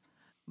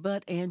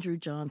 But Andrew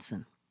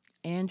Johnson.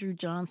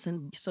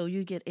 So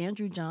you get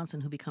Andrew Johnson,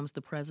 who becomes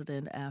the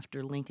president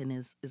after Lincoln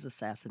is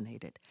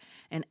assassinated.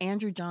 And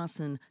Andrew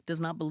Johnson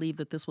does not believe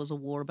that this was a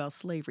war about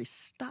slavery.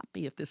 Stop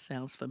me if this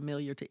sounds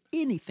familiar to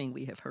anything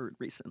we have heard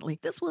recently.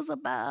 This was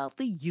about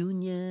the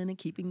Union and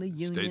keeping the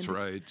Union. States'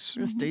 rights.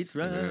 States'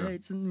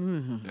 rights.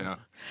 Yeah.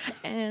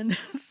 And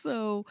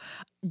so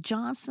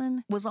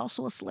Johnson was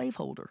also a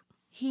slaveholder.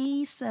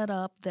 He set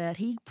up that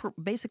he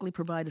basically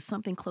provided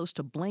something close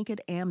to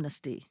blanket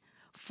amnesty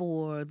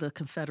for the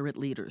Confederate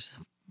leaders,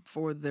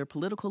 for their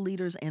political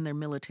leaders and their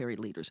military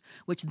leaders,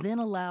 which then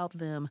allowed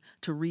them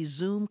to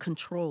resume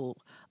control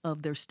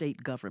of their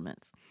state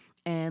governments.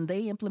 And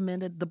they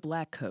implemented the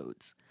Black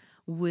Codes,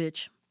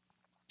 which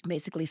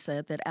basically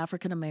said that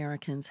African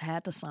Americans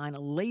had to sign a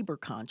labor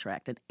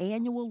contract, an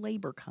annual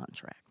labor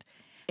contract,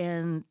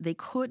 and they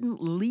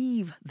couldn't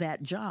leave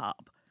that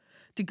job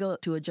to go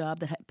to a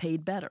job that had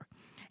paid better.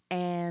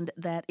 And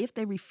that if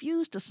they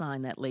refused to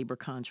sign that labor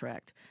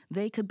contract,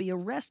 they could be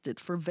arrested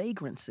for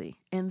vagrancy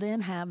and then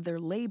have their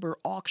labor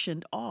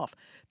auctioned off.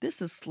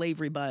 This is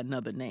slavery by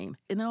another name.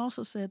 And it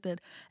also said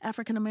that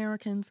African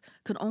Americans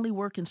could only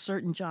work in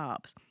certain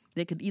jobs.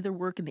 They could either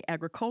work in the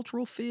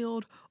agricultural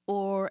field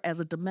or as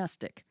a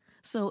domestic.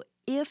 So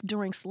if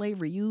during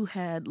slavery you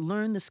had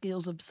learned the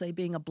skills of, say,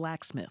 being a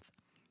blacksmith,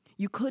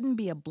 you couldn't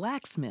be a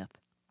blacksmith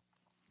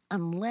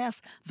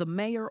unless the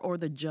mayor or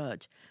the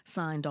judge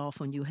signed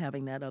off on you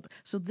having that other.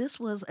 So this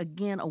was,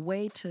 again, a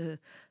way to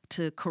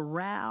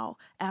corral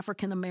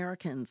African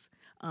Americans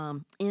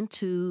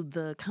into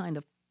the kind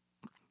of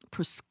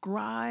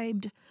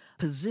prescribed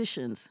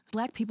positions.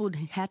 Black people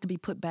had to be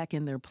put back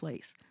in their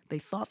place. They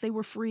thought they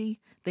were free.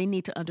 They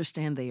need to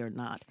understand they are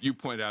not. You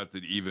point out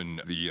that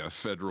even the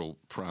federal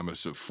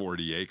promise of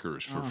 40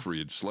 acres for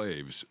freed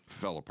slaves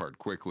fell apart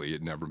quickly.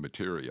 It never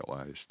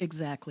materialized.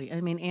 Exactly.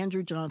 I mean,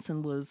 Andrew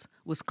Johnson was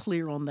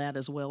clear on that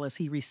as well as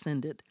he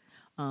rescinded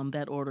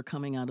that order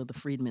coming out of the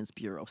Freedmen's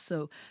Bureau.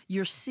 So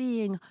you're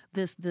seeing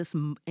this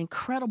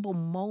incredible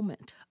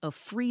moment of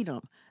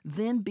freedom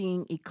then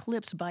being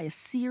eclipsed by a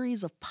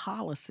series of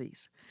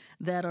policies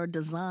that are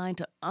designed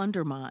to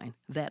undermine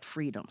that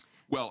freedom.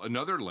 Well,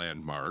 another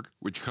landmark,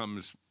 which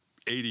comes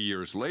 80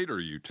 years later,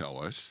 you tell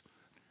us,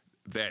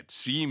 that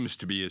seems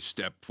to be a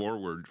step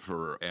forward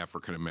for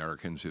African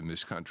Americans in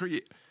this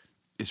country,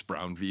 is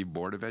Brown v.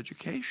 Board of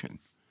Education.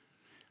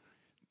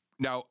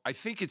 Now, I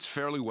think it's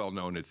fairly well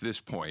known at this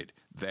point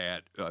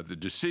that the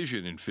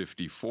decision in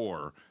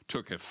 '54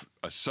 took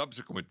a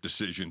subsequent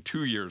decision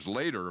 2 years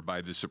later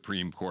by the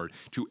Supreme Court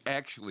to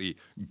actually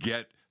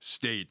get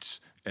states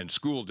and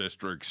school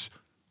districts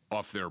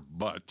off their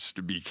butts,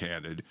 to be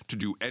candid, to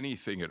do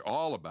anything at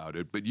all about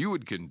it. But you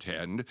would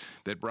contend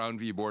that Brown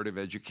v. Board of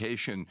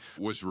Education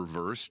was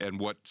reversed, and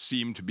what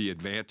seemed to be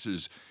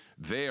advances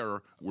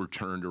there were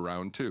turned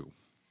around too.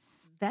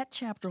 That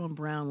chapter on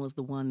Brown was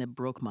the one that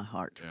broke my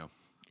heart. Yeah.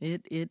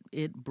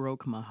 It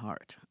broke my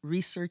heart,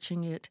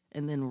 researching it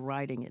and then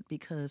writing it,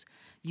 because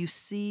you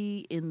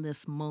see in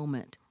this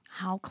moment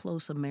how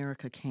close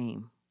America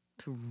came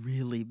to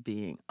really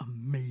being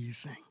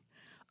amazing,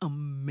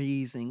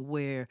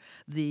 where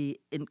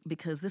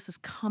because this is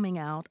coming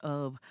out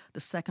of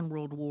the Second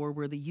World War,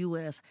 where the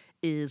U.S.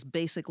 is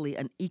basically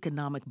an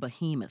economic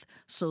behemoth.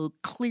 So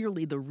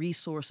clearly the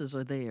resources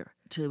are there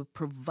to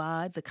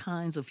provide the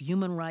kinds of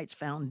human rights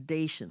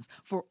foundations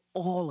for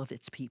all of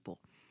its people.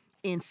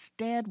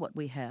 Instead, what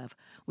we have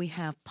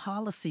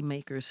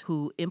policymakers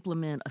who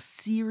implement a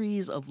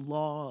series of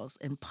laws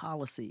and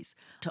policies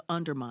to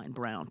undermine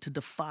Brown, to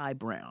defy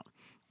Brown.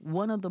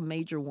 One of the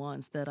major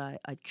ones that I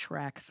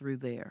track through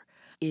there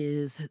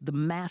is the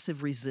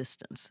massive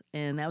resistance,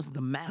 and that was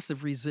the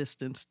massive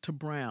resistance to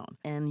Brown.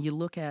 And you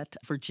look at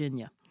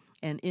Virginia,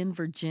 and in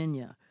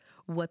Virginia,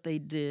 what they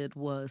did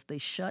was they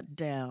shut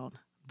down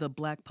the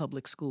black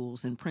public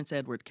schools in Prince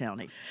Edward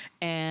County.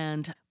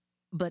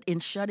 But in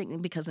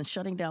shutting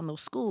down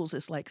those schools,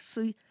 it's like,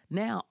 see,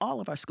 now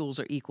all of our schools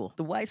are equal.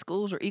 The white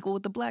schools are equal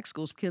with the black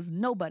schools because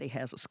nobody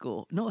has a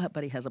school.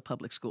 Nobody has a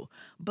public school.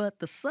 But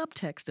the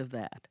subtext of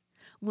that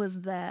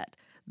was that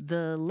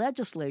the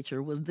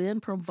legislature was then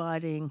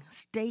providing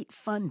state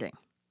funding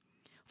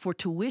for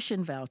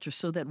tuition vouchers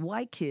so that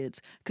white kids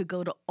could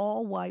go to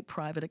all white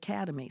private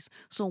academies.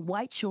 So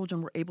white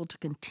children were able to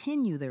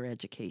continue their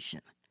education.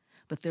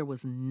 But there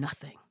was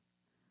nothing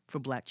for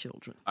black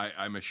children.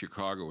 I'm a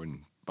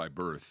Chicagoan by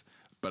birth,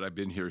 but I've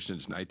been here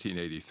since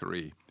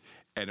 1983.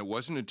 And it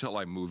wasn't until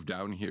I moved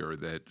down here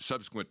that,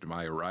 subsequent to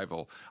my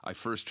arrival, I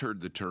first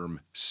heard the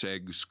term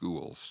seg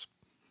schools.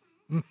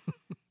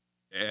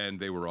 And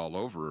they were all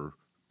over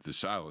the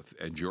South,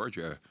 and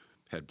Georgia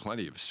had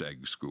plenty of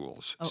seg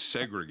schools,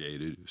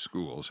 segregated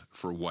schools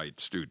for white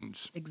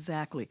students.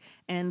 Exactly.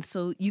 And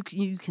so you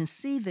can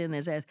see then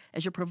as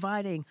you're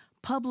providing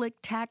public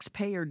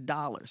taxpayer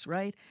dollars,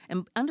 right?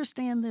 And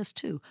understand this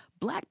too,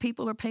 black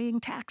people are paying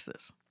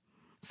taxes.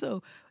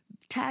 So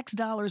tax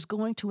dollars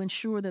going to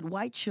ensure that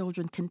white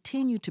children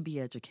continue to be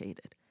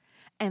educated.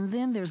 And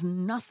then there's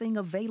nothing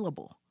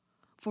available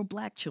for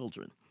black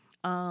children.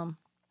 And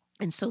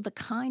so the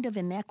kind of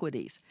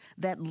inequities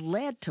that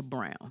led to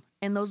Brown,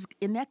 and those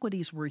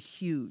inequities were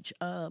huge.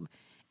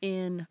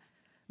 In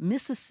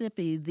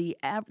Mississippi, the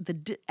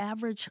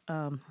average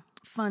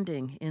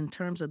funding in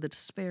terms of the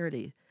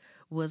disparity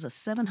was a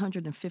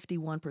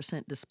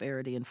 751%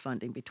 disparity in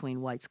funding between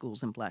white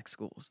schools and black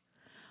schools.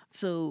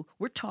 So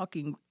we're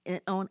talking,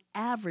 on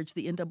average,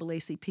 the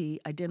NAACP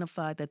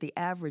identified that the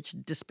average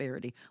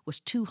disparity was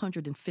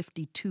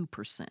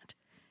 252%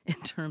 in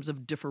terms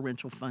of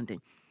differential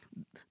funding.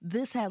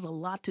 This has a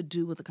lot to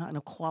do with the kind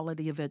of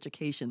quality of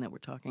education that we're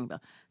talking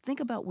about. Think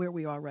about where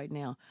we are right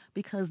now,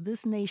 because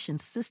this nation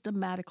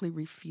systematically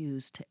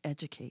refused to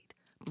educate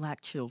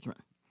black children.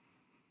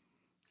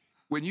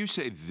 When you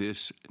say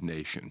this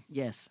nation.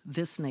 Yes,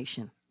 this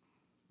nation.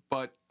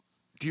 But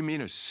do you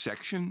mean a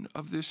section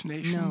of this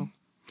nation? No.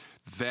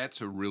 That's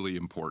a really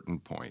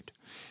important point.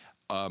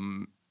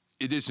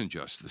 It isn't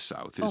just the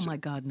South, is it? Oh, my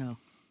God, no.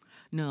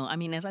 No, I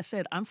mean, as I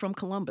said, I'm from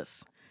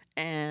Columbus,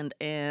 and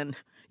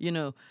you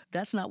know,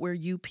 that's not where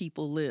you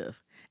people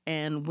live.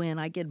 And when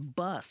I get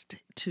bused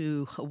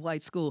to a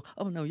white school,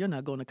 oh, no, you're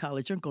not going to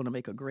college. You're going to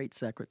make a great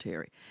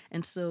secretary.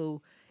 And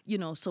so, you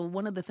know, so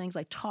one of the things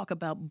I talk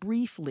about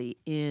briefly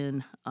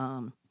in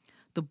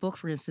the book,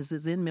 for instance,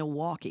 is in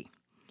Milwaukee.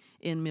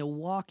 In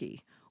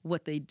Milwaukee,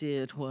 what they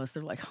did was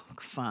they're like, oh,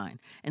 fine.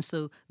 And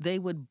so they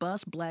would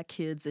bus black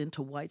kids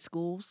into white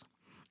schools,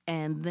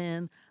 and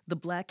then the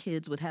black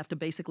kids would have to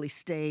basically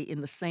stay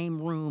in the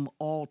same room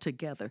all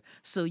together.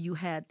 So you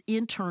had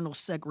internal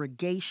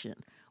segregation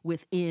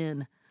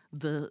within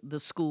the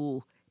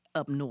school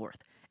up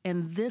north.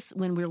 And this,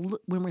 when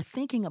we're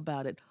thinking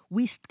about it,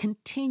 we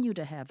continue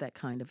to have that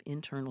kind of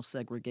internal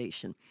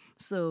segregation.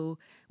 So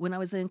when I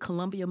was in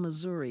Columbia,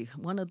 Missouri,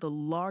 one of the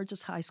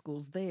largest high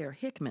schools there,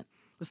 Hickman,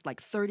 was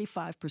like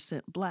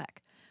 35%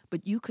 black.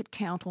 But you could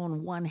count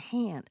on one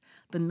hand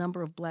the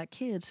number of black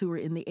kids who were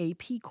in the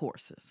AP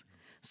courses.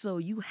 So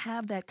you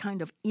have that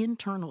kind of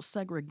internal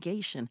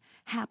segregation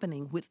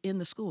happening within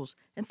the schools.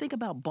 And think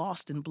about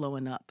Boston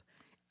blowing up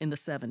in the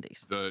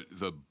 70s.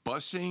 The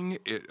busing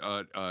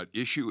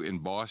issue in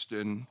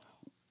Boston,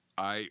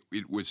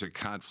 it was a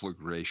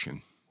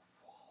conflagration.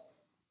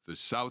 The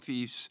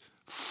Southies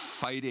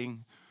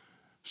fighting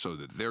so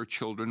that their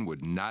children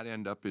would not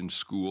end up in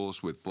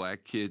schools with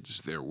black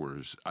kids. There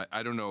was,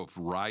 I don't know if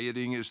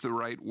rioting is the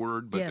right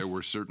word, but Yes. there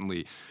were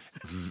certainly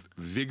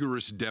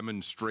vigorous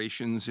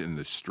demonstrations in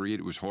the street.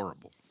 It was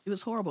horrible. It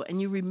was horrible.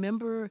 And you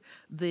remember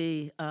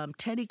the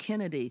Teddy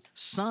Kennedy,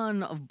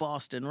 son of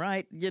Boston,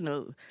 right? You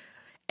know,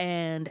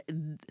 and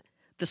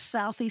the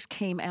Southies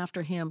came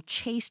after him,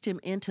 chased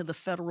him into the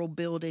federal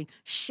building,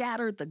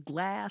 shattered the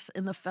glass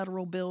in the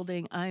federal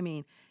building. I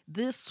mean,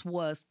 this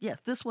was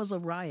a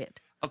riot.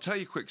 I'll tell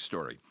you a quick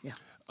story. Yeah.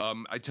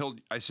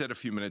 I said a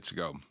few minutes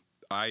ago,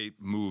 I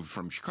moved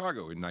from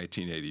Chicago in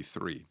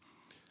 1983.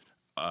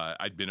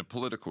 I'd been a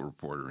political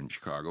reporter in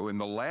Chicago, and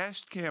the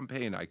last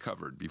campaign I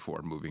covered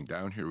before moving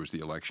down here was the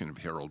election of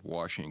Harold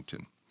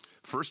Washington,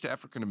 first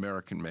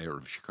African-American mayor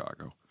of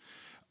Chicago.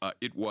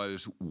 It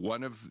was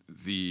one of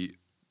the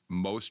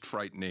most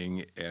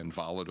frightening and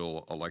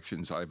volatile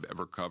elections I've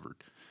ever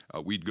covered.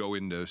 We'd go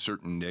into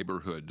certain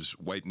neighborhoods,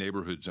 white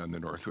neighborhoods on the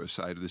northwest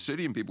side of the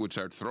city, and people would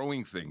start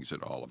throwing things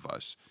at all of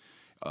us.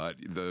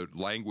 The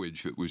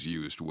language that was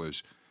used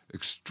was it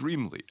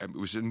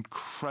was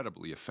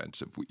incredibly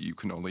offensive. You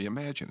can only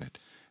imagine it.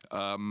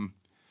 And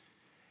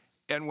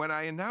when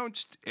I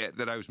announced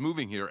that I was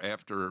moving here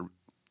after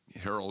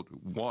Harold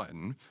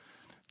won,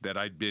 that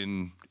I'd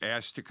been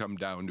asked to come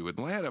down to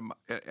Atlanta,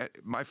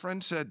 my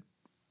friend said,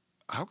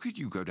 "How could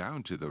you go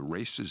down to the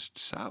racist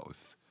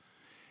South?"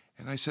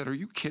 And I said, "Are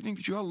you kidding?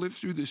 Did you all live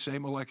through the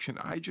same election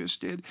I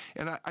just did?"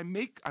 And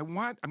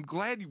I'm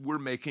glad we're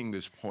making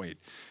this point,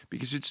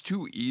 because it's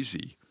too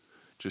easy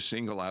to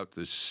single out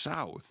the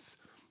South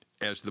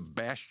as the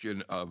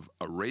bastion of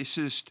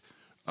racism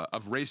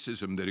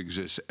that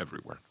exists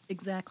everywhere.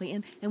 Exactly.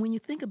 And when you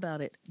think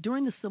about it,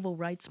 during the Civil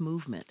Rights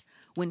Movement,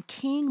 when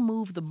King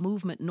moved the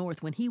movement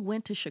north, when he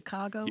went to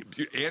Chicago...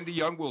 Andy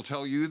Young will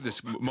tell you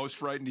this most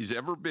frightened he's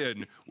ever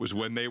been was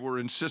when they were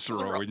in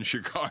Cicero in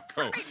Chicago.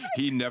 Right.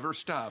 He never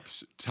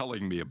stops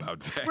telling me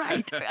about that.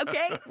 Right,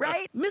 okay,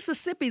 right?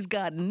 Mississippi's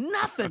got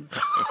nothing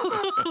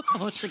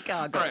on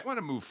Chicago. All right, I want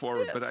to move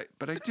forward, Yes.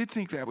 but I did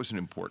think that was an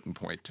important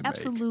point to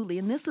Absolutely.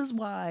 And this is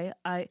why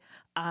I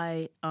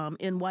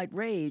in White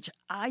Rage,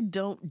 I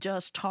don't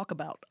just talk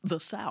about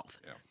the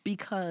South,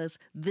 because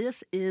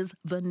this is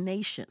the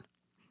nation.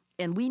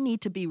 And we need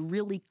to be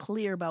really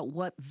clear about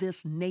what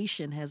this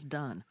nation has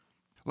done.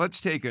 Let's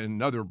take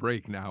another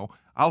break now.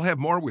 I'll have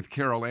more with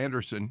Carol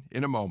Anderson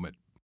in a moment.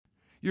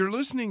 You're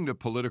listening to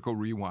Political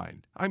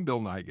Rewind. I'm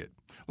Bill Nigut.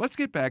 Let's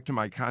get back to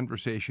my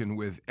conversation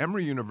with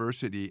Emory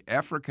University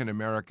African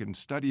American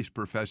Studies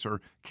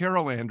professor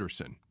Carol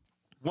Anderson.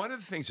 One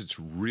of the things that's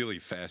really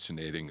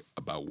fascinating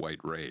about White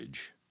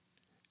Rage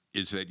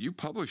is that you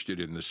published it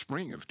in the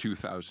spring of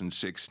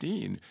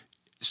 2016.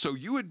 So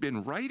you had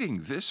been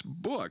writing this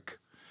book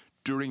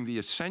during the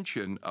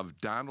ascension of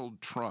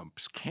Donald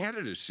Trump's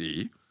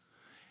candidacy,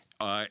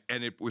 and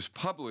it was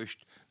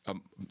published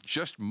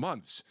just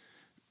months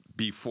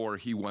before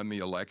he won the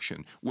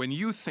election. When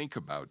you think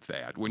about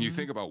that, when you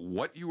think about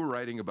what you were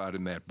writing about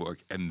in that book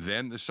and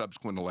then the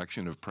subsequent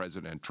election of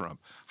President Trump,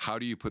 how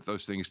do you put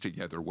those things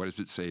together? What does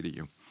it say to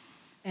you?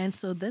 And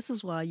so this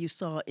is why you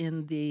saw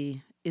in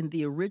the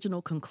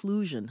original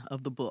conclusion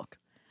of the book,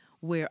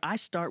 where I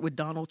start with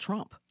Donald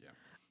Trump.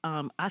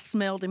 Yeah. I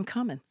smelled him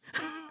coming.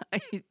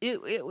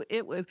 It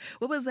was,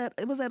 what was that?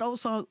 It was that old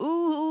song,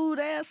 "Ooh,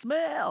 that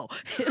smell."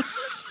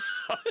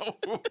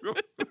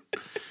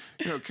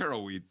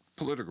 Carol,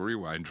 Political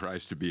Rewind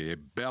tries to be a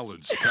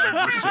balanced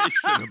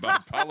conversation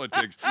about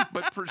politics,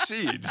 but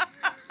proceed.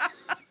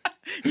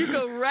 You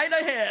go right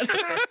ahead.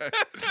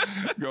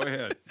 Go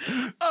ahead.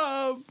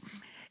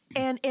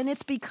 And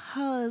it's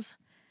because,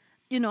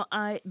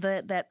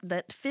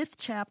 that fifth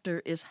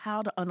chapter is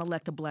how to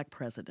unelect a black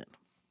president.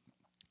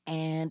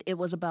 And it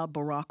was about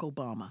Barack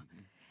Obama.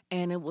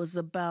 And it was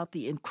about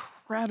the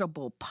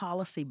incredible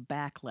policy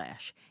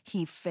backlash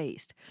he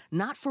faced,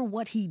 not for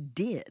what he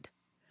did,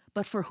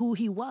 but for who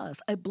he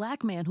was, a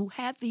black man who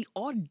had the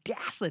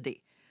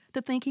audacity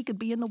to think he could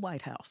be in the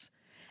White House.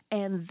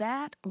 And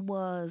that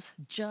was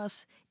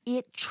just,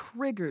 it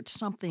triggered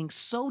something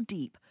so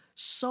deep,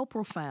 so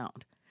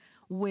profound,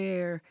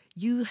 where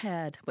you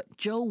had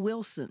Joe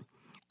Wilson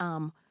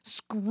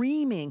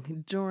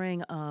screaming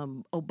during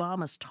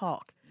Obama's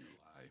talk,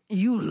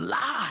 "You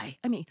lie."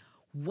 I mean,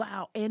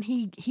 wow. And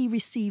he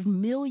received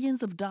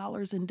millions of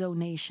dollars in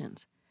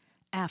donations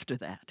after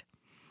that.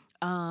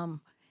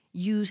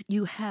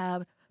 You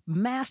have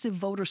massive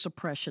voter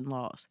suppression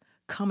laws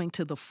coming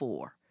to the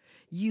fore.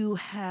 You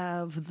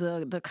have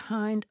the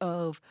kind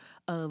of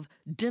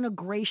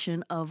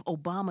denigration of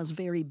Obama's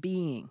very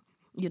being.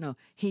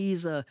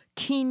 He's a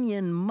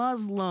Kenyan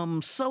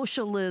Muslim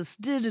socialist,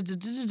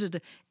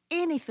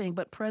 anything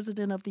but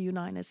president of the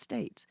United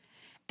States.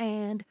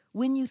 And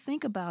when you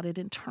think about it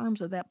in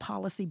terms of that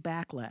policy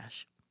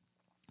backlash,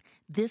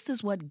 this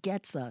is what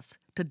gets us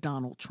to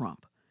Donald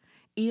Trump.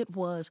 It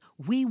was,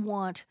 we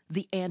want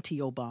the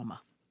anti-Obama.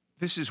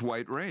 This is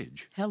white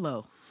rage.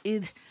 Hello.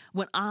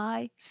 When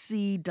I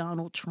see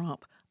Donald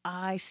Trump,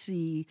 I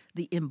see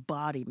the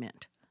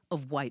embodiment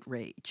of white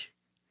rage.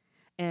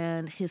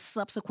 And his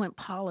subsequent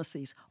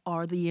policies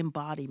are the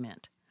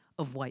embodiment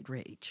of white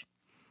rage.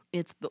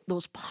 It's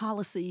those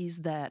policies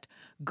that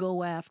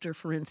go after,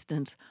 for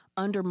instance,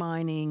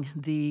 undermining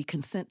the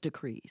consent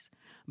decrees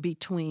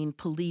between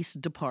police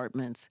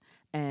departments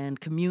and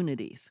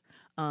communities,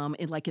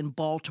 like in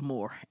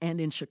Baltimore and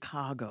in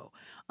Chicago.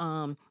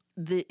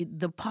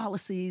 The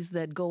policies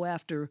that go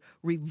after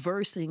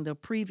reversing the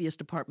previous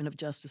Department of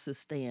Justice's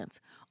stance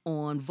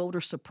on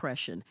voter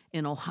suppression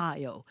in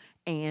Ohio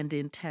and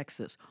in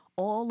Texas.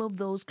 All of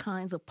those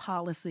kinds of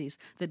policies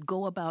that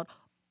go about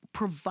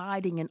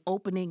providing and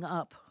opening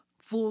up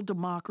full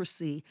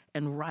democracy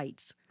and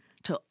rights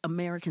to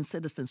American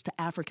citizens,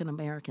 to African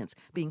Americans,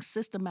 being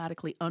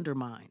systematically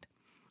undermined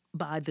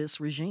by this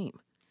regime.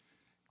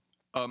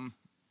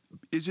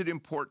 Is it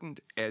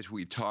important, as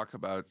we talk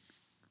about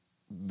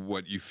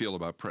what you feel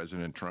about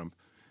President Trump,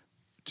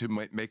 to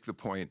make the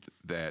point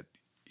that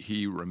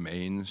he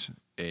remains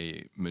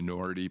a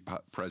minority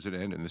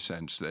president in the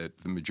sense that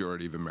the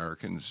majority of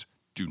Americans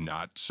do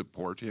not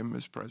support him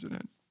as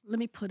president? Let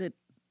me put it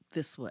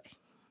this way.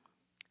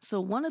 So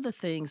one of the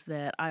things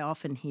that I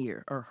often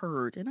hear or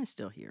heard, and I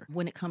still hear,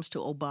 when it comes to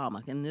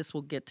Obama, and this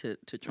will get to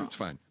Trump, That's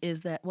fine.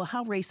 is that, well,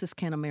 how racist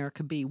can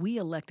America be? We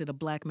elected a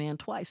black man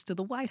twice to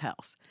the White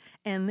House.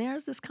 And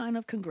there's this kind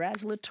of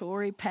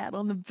congratulatory pat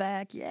on the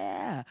back,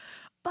 yeah.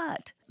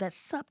 But that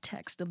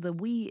subtext of the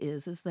we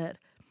is that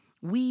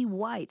we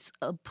whites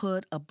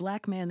put a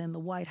black man in the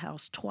White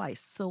House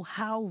twice. So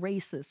how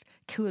racist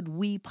could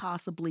we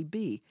possibly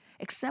be?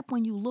 Except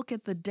when you look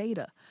at the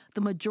data,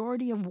 the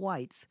majority of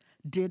whites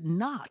did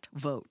not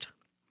vote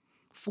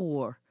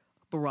for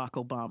Barack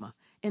Obama.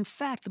 In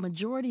fact, the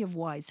majority of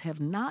whites have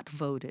not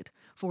voted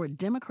for a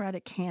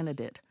Democratic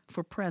candidate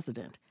for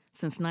president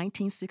since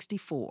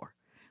 1964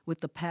 with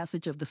the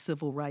passage of the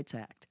Civil Rights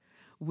Act,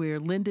 where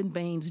Lyndon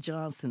Baines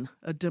Johnson,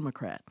 a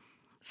Democrat,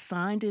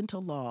 signed into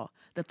law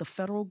that the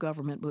federal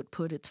government would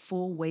put its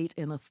full weight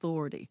and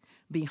authority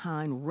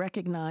behind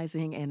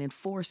recognizing and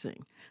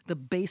enforcing the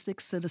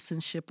basic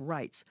citizenship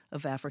rights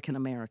of African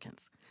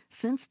Americans.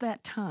 Since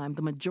that time,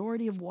 the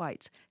majority of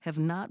whites have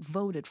not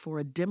voted for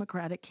a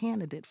Democratic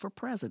candidate for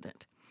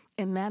president,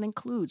 and that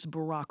includes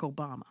Barack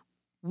Obama.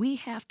 We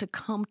have to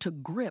come to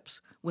grips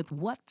with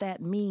what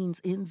that means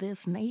in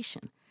this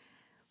nation,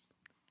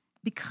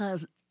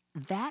 because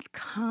that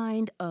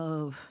kind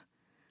of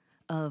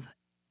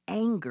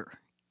anger,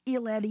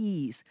 ill at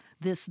ease,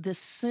 this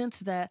sense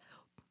that,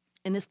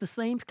 and it's the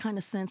same kind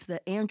of sense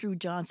that Andrew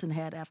Johnson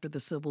had after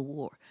the Civil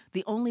War.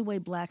 The only way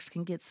blacks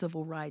can get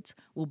civil rights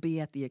will be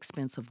at the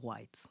expense of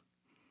whites.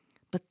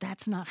 But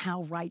that's not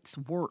how rights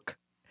work.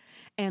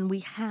 And we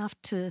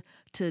have to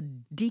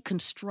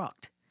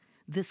deconstruct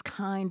this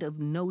kind of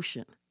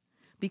notion,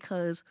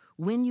 Because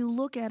when you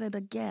look at it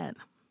again,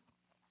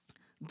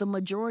 the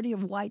majority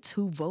of whites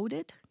who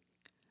voted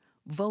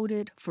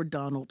for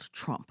Donald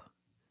Trump.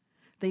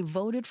 They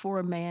voted for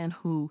a man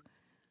who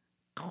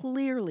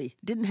clearly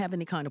didn't have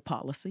any kind of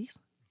policies,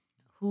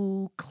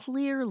 who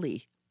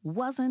clearly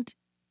wasn't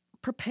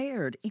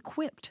prepared,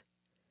 equipped,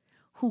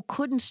 who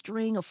couldn't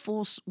string a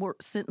full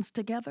sentence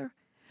together.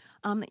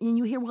 And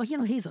you hear, well,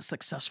 he's a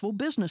successful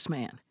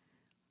businessman.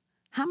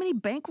 How many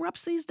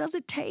bankruptcies does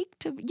it take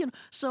to,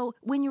 So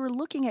when you're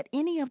looking at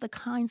any of the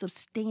kinds of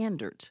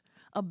standards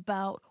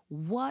about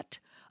what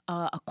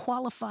a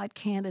qualified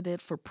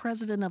candidate for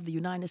president of the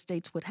United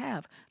States would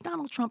have,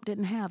 Donald Trump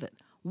didn't have it.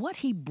 What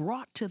he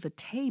brought to the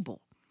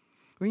table,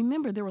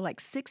 remember there were like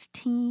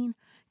 16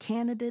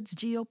 candidates,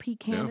 GOP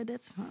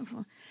candidates,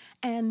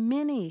 and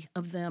many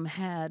of them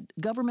had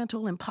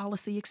governmental and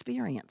policy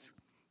experience.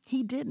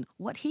 He didn't.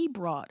 What he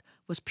brought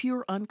was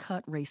pure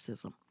uncut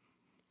racism.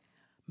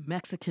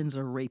 Mexicans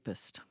are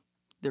rapists.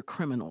 They're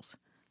criminals.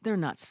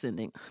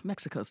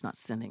 Mexico's not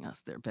sending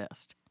us their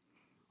best.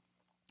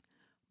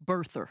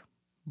 Birther.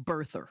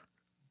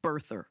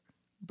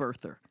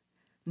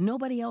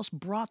 Nobody else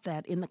brought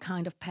that in the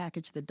kind of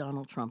package that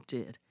Donald Trump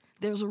did.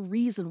 There's a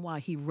reason why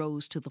he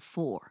rose to the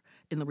fore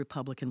in the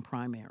Republican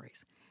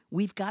primaries.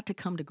 We've got to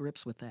come to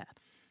grips with that.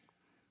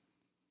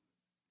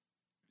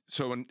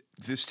 So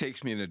this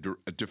takes me in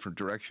a different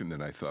direction than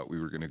I thought we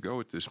were going to go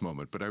at this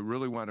moment, but I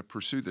really want to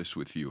pursue this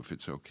with you if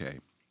it's okay.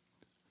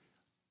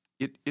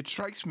 It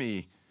strikes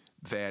me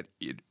that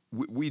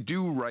we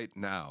do right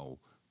now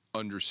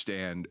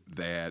understand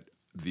that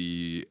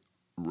the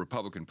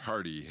Republican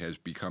Party has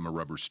become a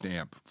rubber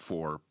stamp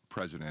for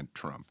President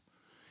Trump,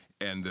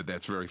 and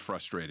that's very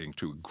frustrating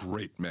to a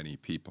great many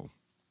people.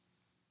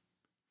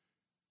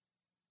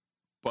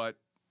 But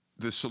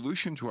the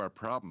solution to our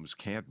problems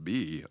can't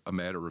be a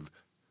matter of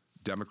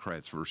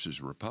Democrats versus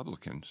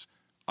Republicans.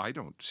 I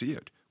don't see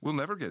it. We'll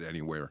never get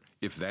anywhere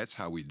if that's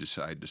how we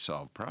decide to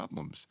solve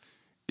problems.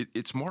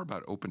 It's more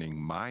about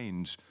opening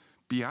minds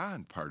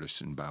beyond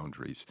partisan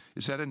boundaries.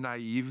 Is that a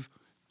naive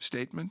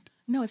statement?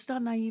 No, it's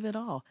not naive at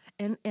all.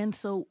 And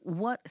so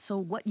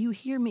what you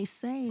hear me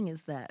saying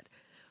is that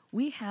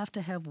we have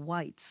to have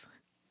whites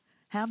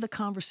have the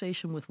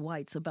conversation with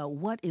whites about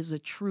what is a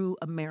true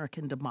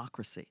American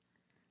democracy.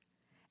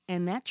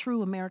 And that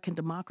true American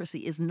democracy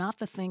is not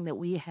the thing that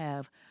we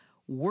have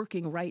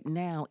working right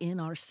now in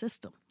our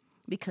system,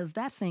 because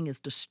that thing is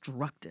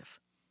destructive.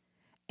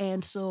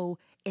 And so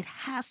it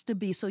has to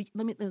be. So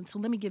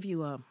let me give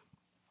you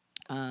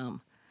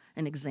an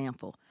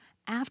example.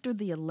 After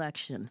the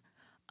election,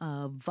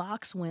 a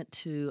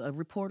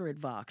reporter at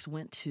Vox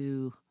went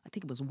to, I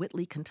think it was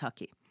Whitley,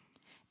 Kentucky.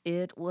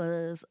 It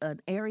was an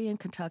area in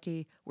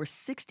Kentucky where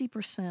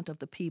 60% of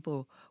the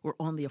people were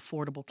on the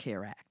Affordable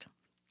Care Act.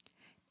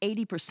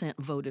 80%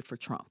 voted for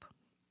Trump.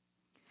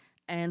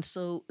 And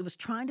so it was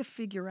trying to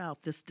figure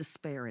out this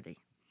disparity.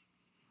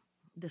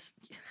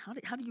 How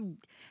do you?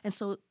 And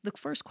so the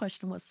first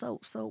question was,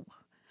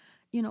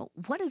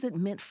 what has it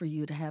meant for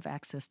you to have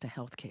access to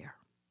health care?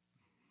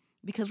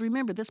 Because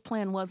remember, this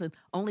plan wasn't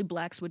only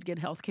blacks would get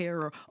health care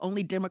or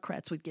only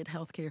Democrats would get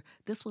health care.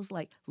 This was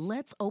like,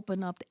 let's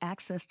open up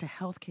access to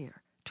health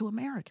care to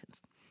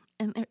Americans.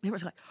 And they were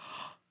like,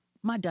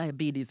 my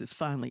diabetes is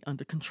finally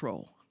under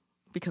control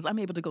because I'm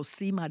able to go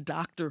see my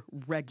doctor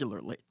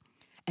regularly.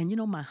 And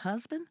my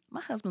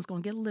husband's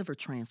going to get a liver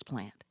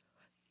transplant.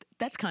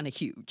 That's kind of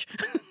huge,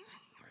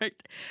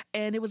 right?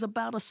 And it was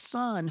about a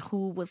son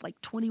who was like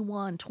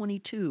 21,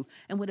 22,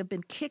 and would have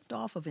been kicked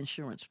off of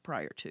insurance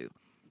prior to.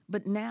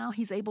 But now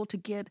he's able to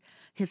get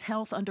his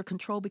health under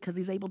control because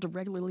he's able to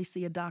regularly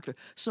see a doctor.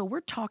 So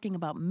we're talking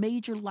about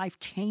major life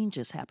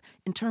changes happen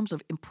in terms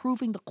of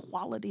improving the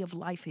quality of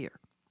life here.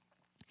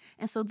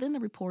 And so then the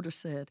reporter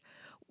said,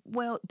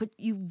 well, but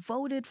you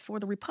voted for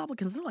the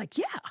Republicans. They're like,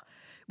 yeah.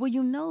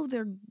 Well,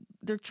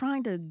 they're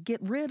trying to get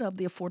rid of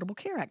the Affordable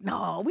Care Act.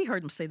 No, we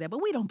heard them say that,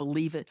 but we don't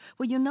believe it.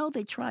 Well,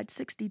 they tried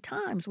 60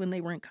 times when they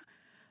were in.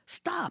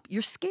 Stop,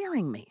 you're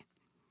scaring me.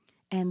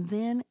 And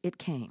then it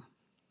came.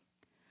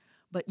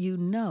 But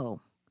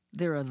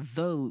there are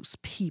those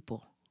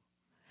people,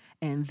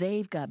 and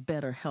they've got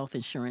better health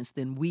insurance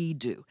than we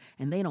do,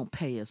 and they don't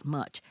pay as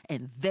much,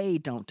 and they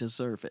don't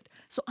deserve it.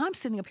 So I'm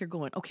sitting up here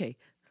going, okay,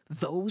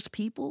 those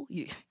people,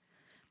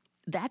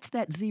 that's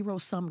that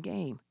zero-sum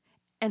game.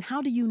 And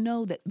how do you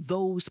know that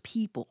those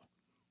people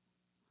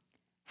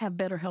have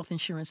better health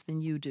insurance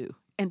than you do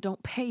and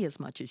don't pay as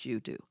much as you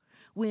do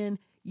when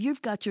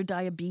you've got your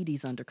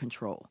diabetes under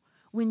control,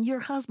 when your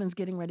husband's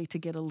getting ready to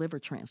get a liver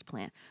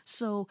transplant?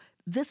 So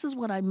this is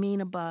what I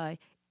mean by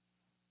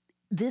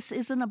this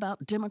isn't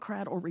about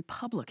Democrat or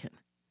Republican.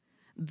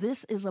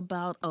 This is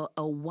about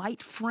a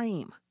white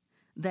frame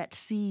that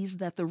sees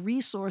that the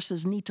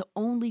resources need to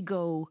only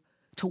go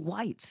to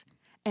whites.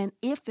 And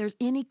if there's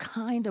any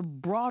kind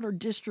of broader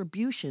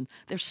distribution,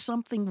 there's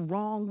something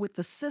wrong with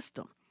the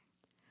system.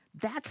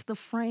 That's the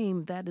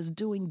frame that is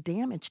doing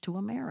damage to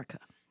America.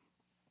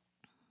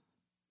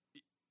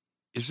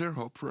 Is there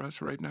hope for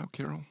us right now,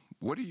 Carol?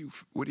 What do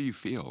you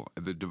feel?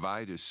 The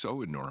divide is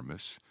so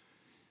enormous.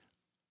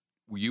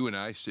 You and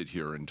I sit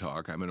here and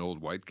talk. I'm an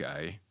old white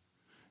guy.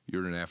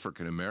 You're an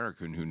African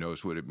American who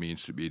knows what it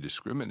means to be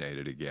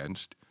discriminated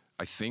against.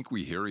 I think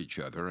we hear each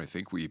other. I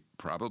think we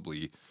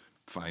probably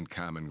find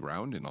common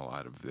ground in a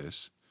lot of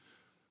this.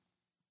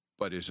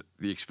 But is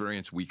the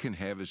experience we can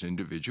have as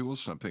individuals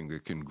something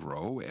that can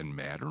grow and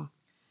matter?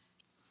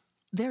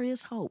 There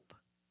is hope.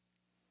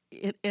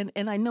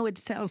 And I know it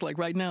sounds like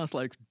right now it's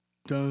like,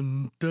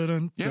 dun, dun,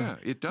 dun, Yeah, dun.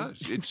 it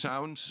does. It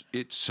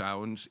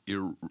sounds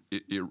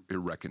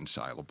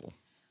irreconcilable.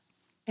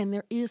 And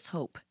there is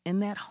hope.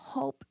 And that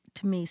hope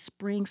to me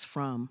springs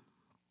from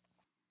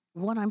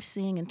what I'm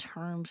seeing in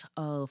terms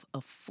of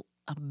a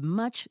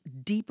much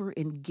deeper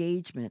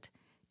engagement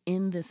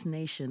in this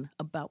nation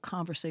about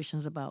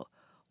conversations about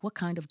what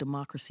kind of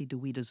democracy do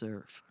we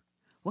deserve?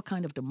 What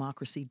kind of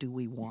democracy do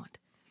we want?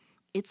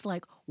 It's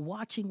like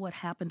watching what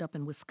happened up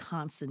in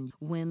Wisconsin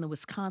when the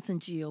Wisconsin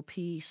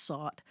GOP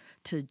sought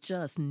to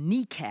just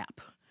kneecap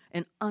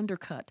and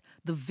undercut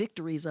the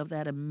victories of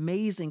that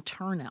amazing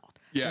turnout.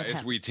 Yeah,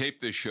 as we tape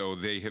this show,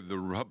 the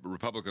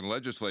Republican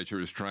legislature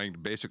is trying to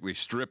basically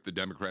strip the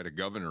Democratic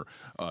governor,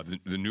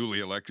 the newly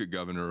elected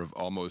governor, of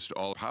almost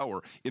all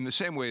power, in the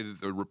same way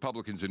that the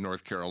Republicans in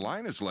North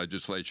Carolina's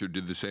legislature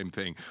did the same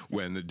thing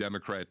when the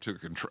Democrat took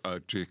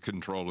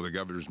control of the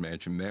governor's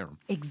mansion there.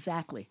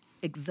 Exactly.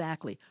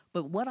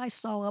 But what I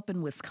saw up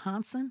in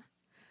Wisconsin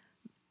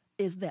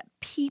is that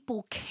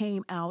people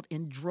came out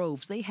in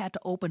droves. They had to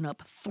open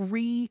up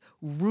 3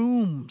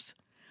 rooms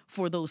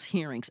for those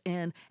hearings.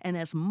 And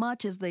as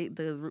much as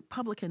the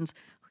Republicans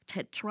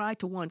had tried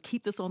to,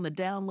 keep this on the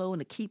down low and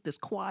to keep this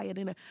quiet,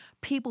 and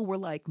people were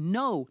like,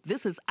 no,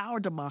 this is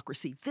our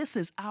democracy. This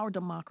is our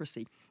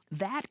democracy.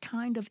 That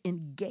kind of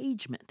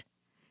engagement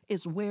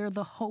is where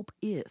the hope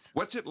is.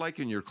 What's it like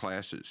in your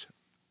classes?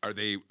 Are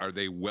they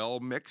well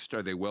mixed?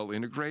 Are they well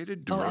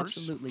integrated, diverse? Oh,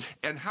 absolutely.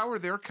 And how are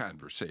their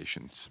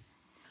conversations?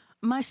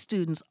 My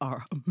students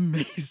are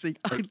amazing.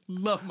 I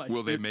love my students.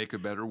 Will they make a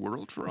better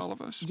world for all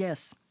of us?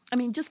 Yes. I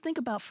mean, just think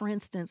about, for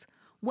instance,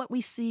 what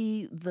we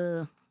see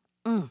the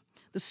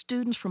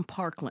students from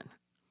Parkland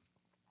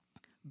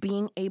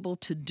being able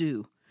to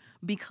do,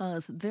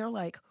 because they're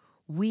like,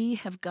 we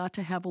have got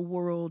to have a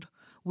world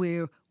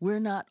where we're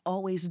not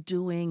always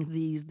doing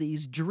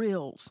these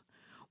drills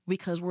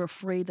because we're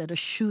afraid that a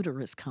shooter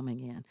is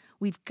coming in.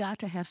 We've got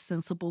to have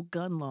sensible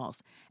gun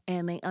laws.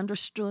 And they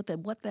understood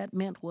that what that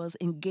meant was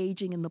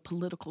engaging in the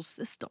political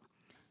system.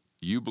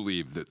 You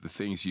believe that the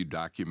things you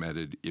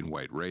documented in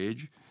White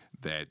Rage,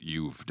 that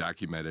you've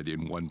documented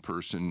in One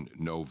Person,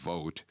 No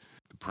Vote,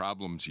 the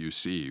problems you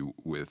see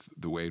with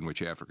the way in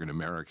which African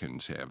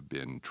Americans have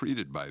been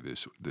treated by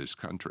this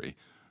country,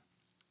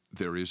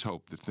 there is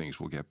hope that things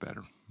will get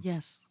better.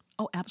 Yes.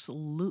 Oh,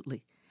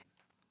 absolutely.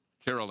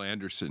 Carol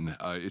Anderson,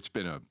 it's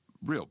been a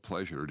real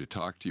pleasure to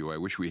talk to you. I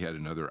wish we had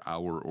another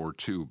hour or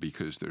two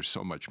because there's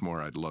so much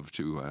more I'd love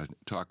to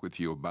talk with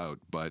you about.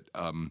 But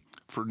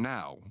for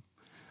now,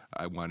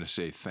 I want to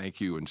say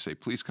thank you and say,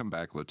 please come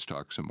back. Let's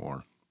talk some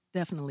more.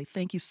 Definitely.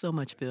 Thank you so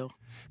much, Bill.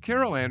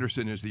 Carol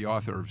Anderson is the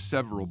author of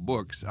several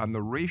books on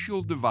the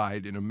racial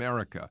divide in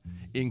America,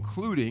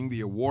 including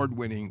the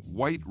award-winning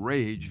White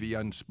Rage, The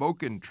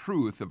Unspoken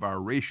Truth of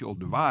Our Racial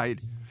Divide,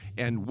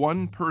 and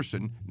One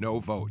Person, No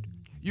Vote.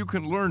 You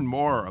can learn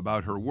more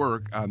about her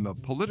work on the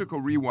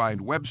Political Rewind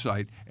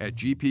website at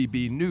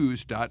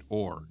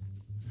gpbnews.org.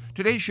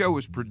 Today's show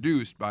was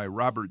produced by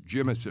Robert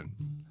Jimison.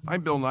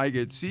 I'm Bill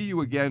Nigut. See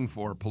you again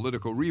for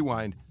Political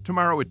Rewind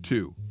tomorrow at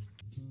 2.